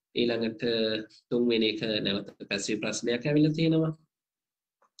 ඊළඟට තුන්වෙනි එක නැවත පැසිව් ප්‍රශ්නයක් ඇවිල්ලා තියෙනවා.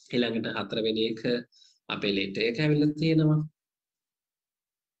 ඊළඟට හතරවෙනි එක අපේ ලෙටර් එක ඇවිල්ලා තියෙනවා.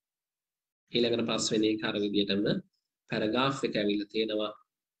 ඊළඟට පස්වෙනි එක අර විදිහටම පැරග්‍රාෆ් එක ඇවිල්ලා තියෙනවා.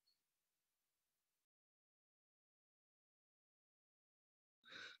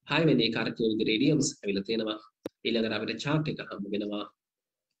 හයවෙනි එක අර කියන විදිහට ඉඩියම්ස් ඇවිල්ලා තියෙනවා. ඊළඟට අපිට chart එක හම්බ වෙනවා.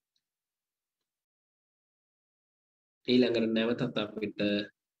 ඊළඟට නැවතත් අපිට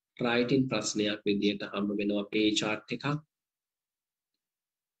writing ප්‍රශ්නයක් විදිහට හම්බ වෙනවා page chart එකක්.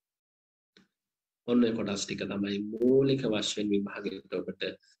 ඔන්න කොටස් ටික තමයි මූලික වශයෙන් විභාගයට ඔබට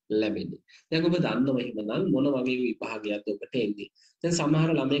ලැබෙන්නේ. දැන් ඔබ දන්නවා එහෙමනම් මොන වගේ විභාගයක්ද ඔබට එන්නේ. දැන්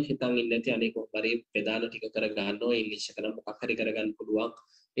සමහර ළමයෙක් හිතන් ඉන්නේ නැති අනේ කොහොමද ප්‍රධාන ටික කර ගන්නවා ඉංග්‍රීසි එක නම් මොකක් හරි කරගන්න පුළුවන්.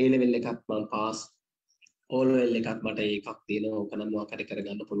 A level එකක් මම පාස්. O level එකක් මට එකක් තියෙනවා. ඕක නම් මොකක් හරි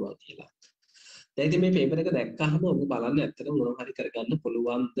කරගන්න පුළුවන් කියලා. දැන් ඉතින් මේ පේපර් එක දැක්කහම ඔබ බලන්න ඇත්තටම මොනව හරි කරගන්න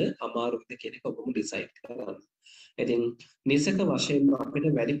පුළුවන්ද අමාරුද කියන එක ඔබම ඩිසයිඩ් කරගන්න. ඉතින් නිසක වශයෙන් අපිට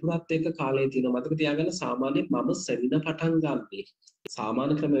වැඩිපුරත් එක කාලය තියෙනවා. මතක තියාගන්න සාමාන්‍යයෙන් මම සෙමින පටන් ගන්නේ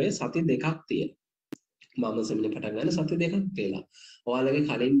සාමාන්‍ය ක්‍රමයේ සති දෙකක් තියෙනවා. මම සෙමින පටන් ගන්න සති දෙකක් කියලා. ඔයාලගේ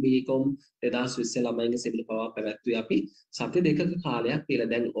කලින් B.Com 2020 ළමයින්ගේ සෙමින පවා පැවැත්වුවේ අපි සති දෙකක කාලයක්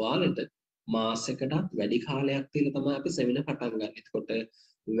කියලා. දැන් ඔයාලට මාසයකටත් වැඩි කාලයක් තියලා තමයි අපි සෙමින පටන් ගන්න. එතකොට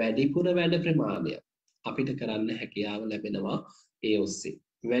වැඩිපුර වැඩ ප්‍රමාණය අපිට කරන්න හැකියාව ලැබෙනවා ඒ ඔස්සේ.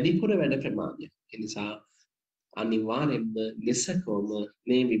 වැඩිපුර වැඩ ප්‍රමාණය. ඒ නිසා අනිවාර්යෙන්ම නිසකවම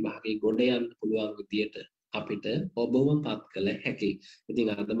මේ විභාගේ ගොඩ යන්න පුළුවන් විදියට අපිට ඔබව පත් කළ හැකියි. ඉතින්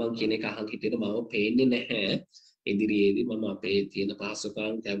අද මම කියන එක අහන් හිටියට මම පේන්නේ නැහැ. ඉදිරියේදී මම අපේ තියෙන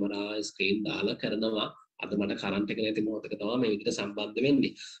පහසුකම් කැමරා ස්ක්‍රීන් දාලා කරනවා. අද මට කරන්ට් එක නැති මොහොතක තමයි මේ විදිහට සම්බන්ධ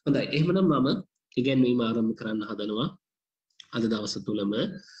වෙන්නේ. හොඳයි. එහෙනම් මම ඉගෙනීම ආරම්භ කරන්න හදනවා. අද දවස තුලම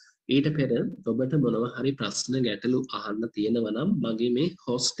ඊට පෙර ඔබට මොනවා හරි ප්‍රශ්න ගැටලු අහන්න තියෙනවා නම් මගේ මේ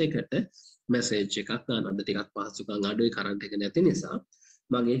හොස්ට් එකට මැසේජ් එකක් දාන්න. අද ටිකක් පහසුකම් අඩුයි කරන්ට් එක නැති නිසා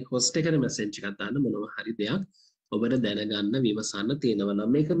මගේ හොස්ට් එකට මැසේජ් එකක් දාන්න මොනවා හරි දෙයක් ඔබට දැනගන්න විමසන්න තියෙනවා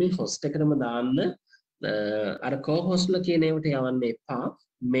නම් මේක මේ හොස්ට් එකටම දාන්න අර කෝ හොස්ට්ලා කියන ඒවට යවන්න එපා.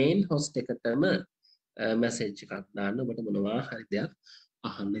 මේන් හොස්ට් එකටම මැසේජ් එකක් දාන්න ඔබට මොනවා හරි දෙයක්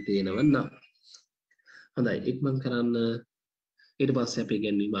අහන්න තියෙනවා නම්. හොඳයි ඉක්මන් කරන්න. ඊට පස්සේ අපි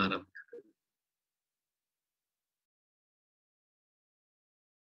ඉගෙනීම ආරම්භ කරමු.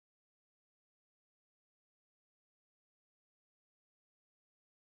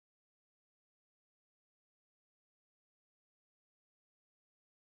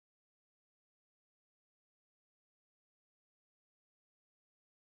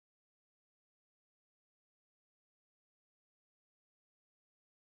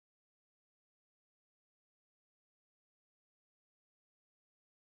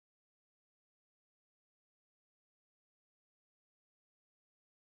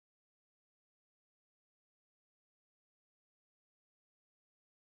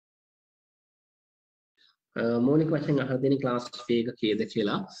 මූලික වශයෙන් අහලා තියෙන ක්ලාස් ෆී එක කීයද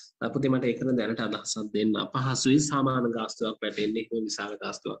කියලා පුතේ මට ඒකට දැනට අදහසක් දෙන්න අපහසුයි. සාමාන්‍ය ගාස්තුවක් වැටෙන්නේ එහෙම විශාල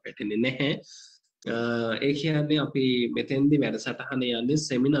ගාස්තුවක් වැටෙන්නේ නැහැ. ඒ කියන්නේ අපි මෙතෙන්දී වැඩසටහන යන්නේ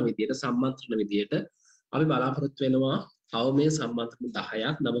සෙමිනාර් විදියට සම්මන්ත්‍රණ විදියට අපි බලාපොරොත්තු වෙනවා අවමේ සම්මන්ත්‍රණ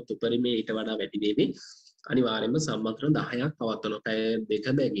 10ක්. නමුත් උපරිමේ ඊට වඩා වැඩි වේවි. අනිවාර්යයෙන්ම සම්මන්ත්‍රණ 10ක් පවත්වනවා. පැය දෙක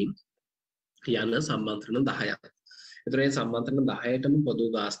බැගින් යන සම්මන්ත්‍රණ 10ක්. ඒතර මේ සම්මන්ත්‍රණ 10ටම පොදු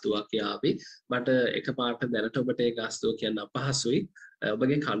ගාස්තුවක් යාවි. මට එකපාරට දැනට ඔබට ඒ ගාස්තුව කියන්න අපහසුයි.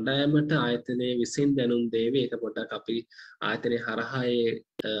 ඔබගේ කණ්ඩායමට ආයතනයේ විසින් දැනුම් දේවි. ඒක පොඩ්ඩක් අපි ආයතනයේ හරහා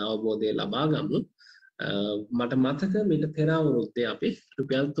ඒ අවබෝධය ලබා ගමු. මට මතක මීට පෙර අවුරුද්දේ අපි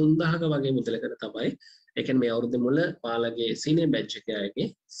රුපියල් 3000ක වගේ මුදලකට තමයි ඒ කියන්නේ මේ අවුරුද්දේ මුල ඔයාලගේ සීනියර් බැච් එකේ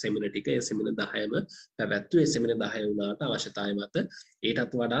සෙමිනාර් ටික ඒ සෙමිනාර් 10ම පැවැත්වුවේ. සෙමිනාර් 10 වුණාට අවශ්‍යතාවය මත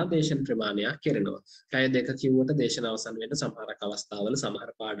ඊටත් වඩා දේශන ප්‍රමාණයක් කෙරෙනවා. පැය දෙක කිව්වට දේශන අවසන් වෙන්න සමහරක් අවස්ථාවල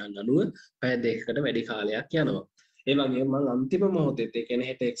සමහර පාඩම් අනුව පැය දෙකකට වැඩි කාලයක් යනවා. ඒ වගේම මම අන්තිම මොහොතේත් ඒ කියන්නේ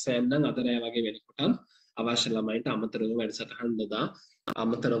හෙට එක්සෑම් නම් අද රෑ වගේ වෙනකොට අවශ්‍ය ළමයින්ට අමතරව වැඩසටහන් දදා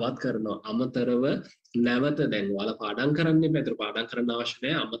අමතරවත් කරනවා. අමතරව නැවත දැන් ඔයාලා පාඩම් කරන්න එපා. ඒතර පාඩම් කරන්න අවශ්‍ය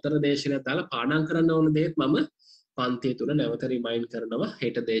නැහැ. අමතර දේශනයක් දාලා පාඩම් කරන්න ඕන දේත් මම පන්තිය තුල නැවත රිමයින්ඩ් කරනවා.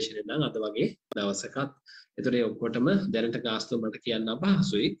 හෙට දේශනේ නම් අද වගේ දවසකත්. ඒතර ඒ ඔක්කොටම දැනට ගාස්තුව මට කියන්න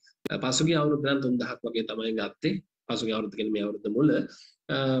අපහසුයි. පසුගිය අවුරුද්ද නම් 3000ක් වගේ තමයි ගත්තේ. පසුගිය අවුරුද්ද කියන්නේ මේ අවුරුද්ද මුල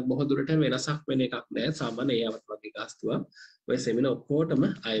බොහෝ දුරට වෙනසක් වෙන එකක් නෑ. සාමාන්‍ය ඒ අවුරුද්ද වගේ ගාස්තුවක් ඔය සෙමිනාර් ඔක්කොටම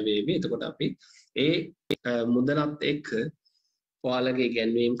අය වේවි. එතකොට අපි ඒ මුදලත් එක්ක ඔයාලගේ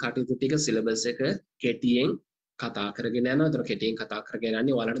ඉගෙනීම් කටයුතු ටික සිලබස් එක කෙටියෙන් කතා කරගෙන යනවා. ඒතර කෙටියෙන් කතා කරගෙන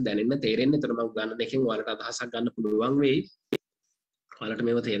යන්නේ ඔයාලට දැනෙන්න තේරෙන්න. ඒතර මම ගන්න එකෙන් ඔයාලට අදහසක් ගන්න පුළුවන් වෙයි. ඔයාලට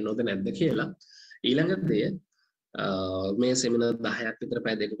මේව තේරෙනවද නැද්ද කියලා. ඊළඟ දේ මේ සෙමිනාර් 10ක් විතර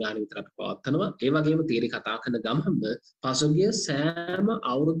පැය දෙක ගාන විතර අපි පවත්වනවා. ඒ වගේම තීරි කතා කරන ගමන්ම පසුගිය සෑම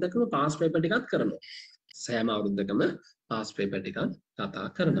අවුරුද්දකම පාස් පේපර් ටිකක් කරනවා. සෑම අවුරුද්දකම පාස් පේපර් ටිකක් කතා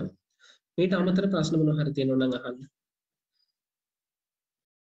කරනවා. ඊට අමතර ප්‍රශ්න මොනවා හරි තියෙනවා නම් අහන්න.